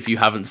nonsense if you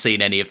haven't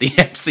seen any of the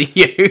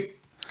MCU.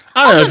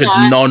 I don't know if it's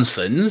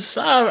nonsense.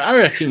 I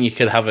reckon you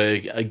could have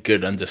a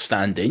good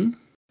understanding.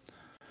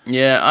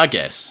 Yeah, I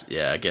guess.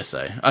 Yeah, I guess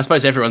so. I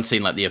suppose everyone's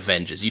seen like the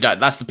Avengers.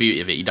 That's the beauty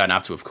of it. You don't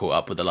have to have caught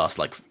up with the last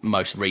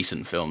most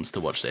recent films to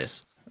watch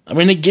this. I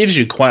mean, it gives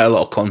you quite a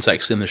lot of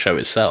context in the show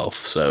itself.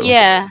 So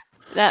yeah,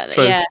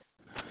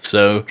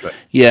 So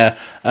yeah.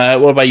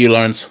 What about you,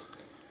 Lawrence?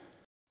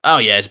 Oh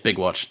yeah, it's a big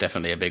watch.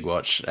 Definitely a big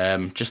watch.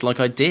 Just like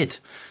I did.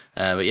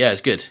 But yeah,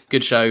 it's good.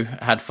 Good show.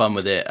 Had fun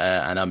with it,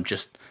 and I'm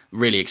just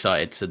really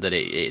excited that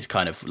it's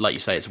kind of, like you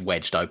say, it's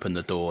wedged open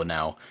the door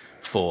now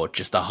for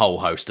just a whole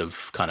host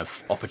of kind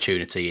of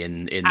opportunity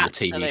in the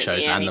TV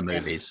shows and the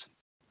movies.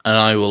 And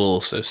I will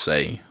also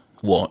say,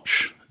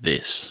 watch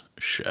this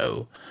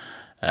show.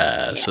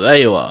 So there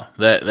you are.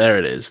 There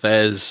it is.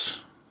 There's.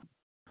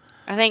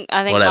 I think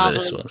whatever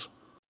Marvel this was.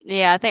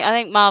 Yeah, I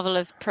think Marvel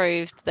have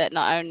proved that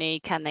not only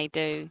can they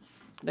do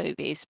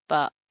movies,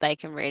 but they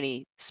can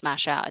really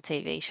smash out a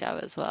TV show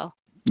as well.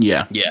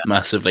 Yeah,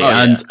 massively.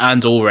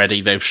 And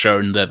already they've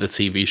shown that the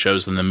TV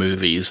shows and the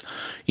movies,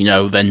 you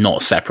know, they're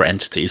not separate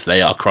entities.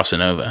 They are crossing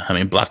over. I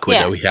mean, Black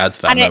Widow, we had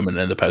that moment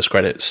in the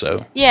post-credits,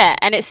 so... Yeah,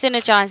 and it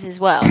synergizes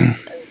well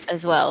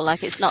as well.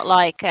 Like, it's not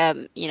like,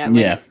 you know,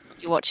 when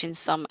you're watching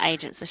some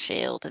Agents of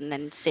S.H.I.E.L.D. and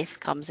then Sif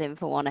comes in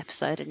for one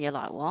episode and you're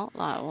like, what?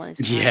 Like, what is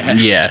going on?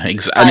 Yeah,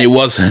 exactly. And it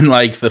wasn't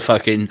like the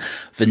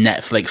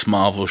Netflix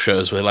Marvel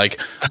shows where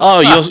like, oh,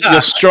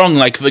 you're strong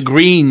like the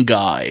green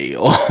guy,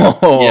 or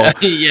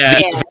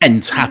the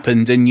event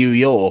happened in New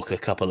York a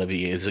couple of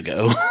years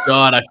ago.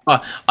 God,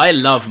 I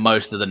love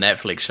most of the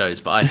Netflix shows,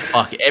 but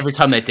every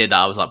time they did that,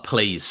 I was like,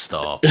 please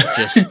stop.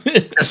 Just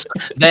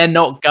they're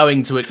not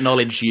going to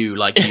acknowledge you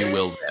like you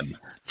will them.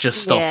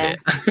 Just stop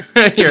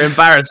it. You're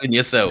embarrassing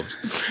yourselves.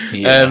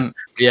 Yeah.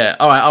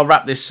 All right, I'll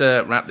wrap this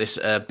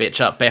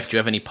bitch up. Beth, do you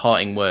have any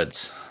parting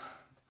words?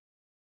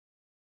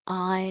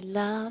 I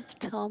love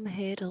Tom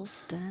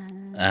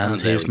Hiddleston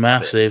and his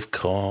massive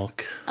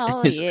cock.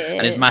 Oh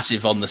and his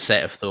massive on the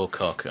set of Thor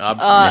cock.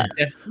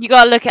 You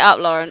gotta look it up,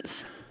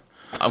 Lawrence.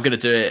 I'm gonna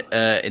do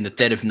it in the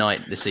dead of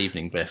night this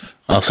evening, Beth.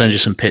 I'll send you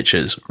some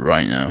pictures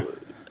right now.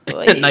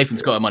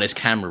 Nathan's got him on his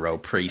camera roll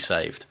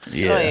pre-saved.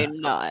 Yeah,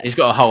 nice. He's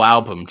got a whole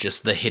album,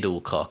 just the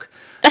Hiddle cock.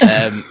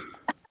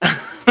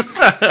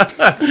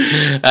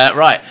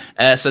 Right.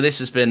 So this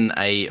has been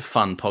a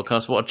fun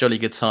podcast. What a jolly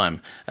good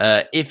time.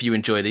 If you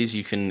enjoy these,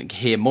 you can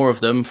hear more of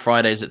them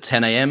Fridays at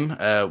 10 a.m.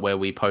 Where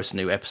we post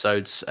new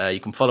episodes.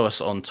 You can follow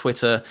us on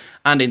Twitter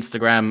and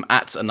Instagram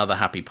at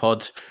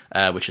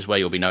AnotherHappyPod, which is where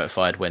you'll be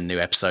notified when new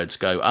episodes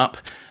go up.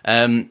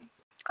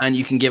 And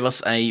you can give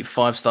us a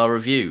 5-star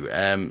review.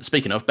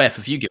 Speaking of, Beth,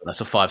 have you given us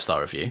a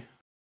 5-star review?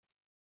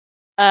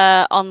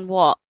 On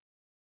what?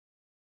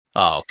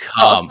 Oh,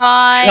 come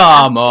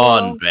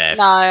on, Beth.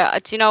 No,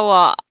 do you know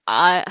what?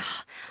 I'm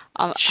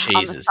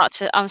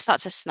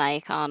such a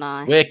snake, aren't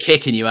I? We're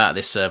kicking you out of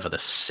this server the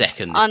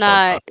second. I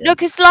know. No,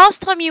 because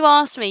last time you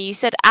asked me, you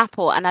said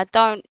Apple, and I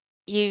don't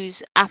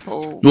use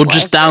Apple. Well,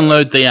 just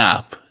download the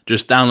app.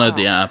 Just download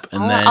the app,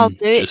 and then I'll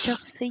do it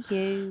just for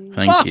you.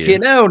 Thank you.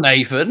 Fucking hell,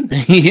 Nathan.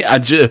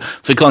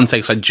 For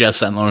context, I just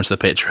sent Lawrence the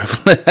picture of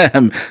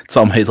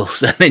Tom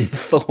Hiddleston in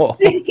Thor.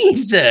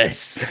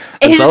 Jesus,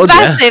 it's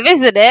massive,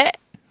 isn't it?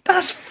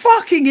 That's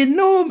fucking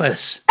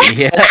enormous.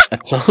 Yeah, I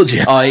told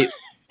you.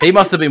 He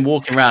must have been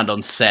walking around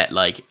on set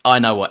like, I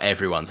know what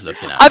everyone's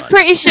looking at. I'm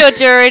pretty sure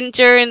during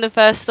the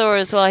first Thor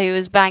as well, he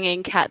was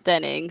banging Kat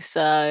Dennings.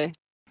 So.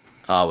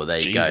 Oh, well, there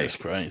you go. Jesus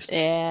Christ.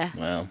 Yeah.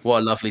 Well, What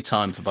a lovely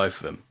time for both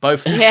of them.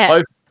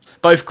 Yeah.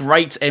 Both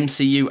great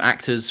MCU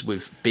actors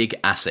with big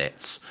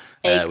assets,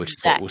 which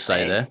is what we'll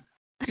say there.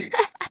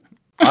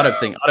 I don't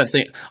think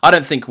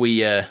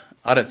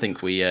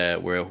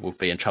we'll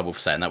be in trouble for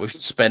saying that. We've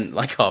spent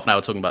like half an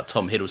hour talking about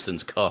Tom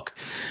Hiddleston's cock.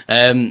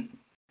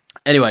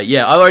 Anyway,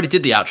 yeah, I already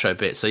did the outro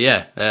bit, so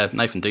yeah,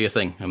 Nathan, do your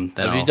thing.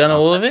 Have you done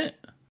all of it?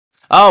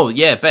 Oh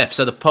yeah, Beth.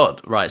 So the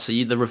pod, right? So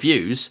the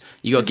reviews,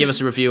 you got to give us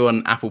a review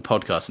on Apple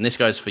Podcasts, and this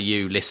goes for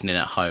you listening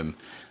at home.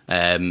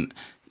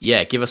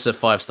 Yeah, give us a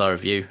 5-star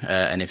review,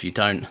 and if you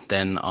don't,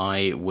 then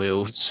I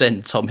will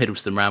send Tom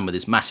Hiddleston round with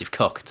his massive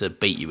cock to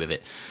beat you with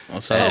it.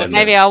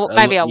 Maybe I'll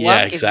yeah,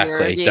 work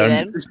exactly. Review,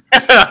 Don't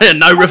then.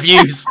 No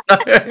reviews.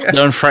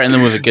 don't threaten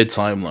them with a good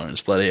time,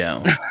 Lawrence. Bloody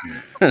hell.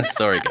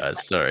 Sorry,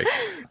 guys. Sorry.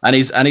 And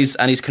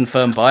he's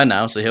confirmed by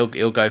now, so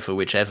he'll go for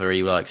whichever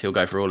he likes. He'll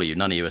go for all of you.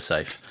 None of you are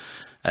safe.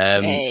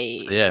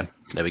 Hey. So yeah,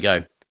 there we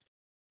go.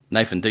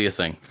 Nathan, do your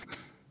thing.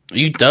 Are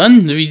you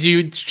done? Did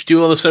you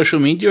do all the social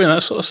media and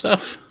that sort of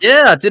stuff?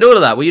 Yeah, I did all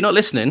of that. Were you not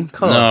listening?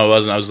 No, I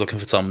wasn't. I was looking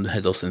for Tom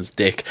Hiddleston's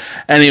dick.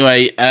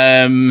 Anyway,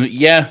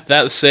 yeah,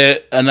 that's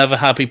it. Another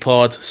happy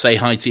pod. Say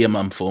hi to your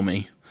mum for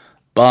me.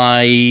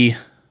 Bye.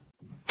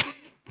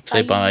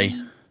 Say bye.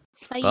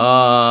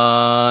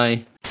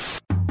 Bye.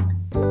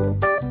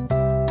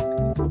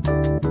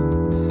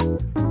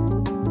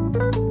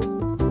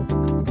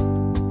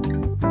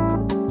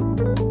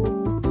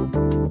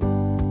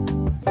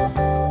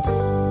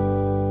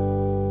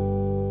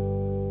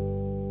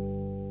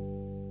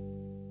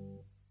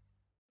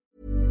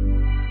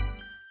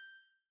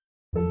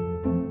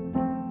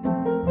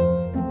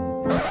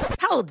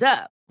 Hold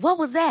up. What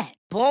was that?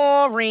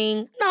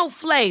 Boring. No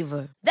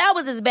flavor. That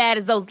was as bad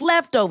as those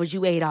leftovers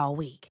you ate all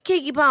week.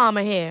 Keke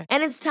Palmer here,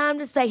 and it's time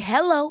to say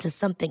hello to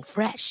something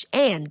fresh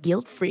and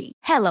guilt-free.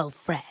 Hello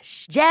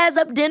Fresh. Jazz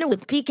up dinner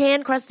with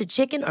pecan-crusted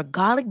chicken or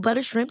garlic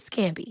butter shrimp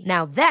scampi.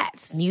 Now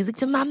that's music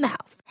to my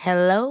mouth.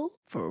 Hello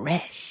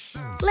Fresh.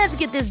 Let's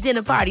get this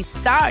dinner party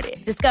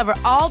started. Discover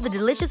all the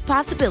delicious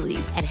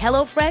possibilities at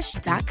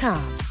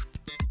HelloFresh.com.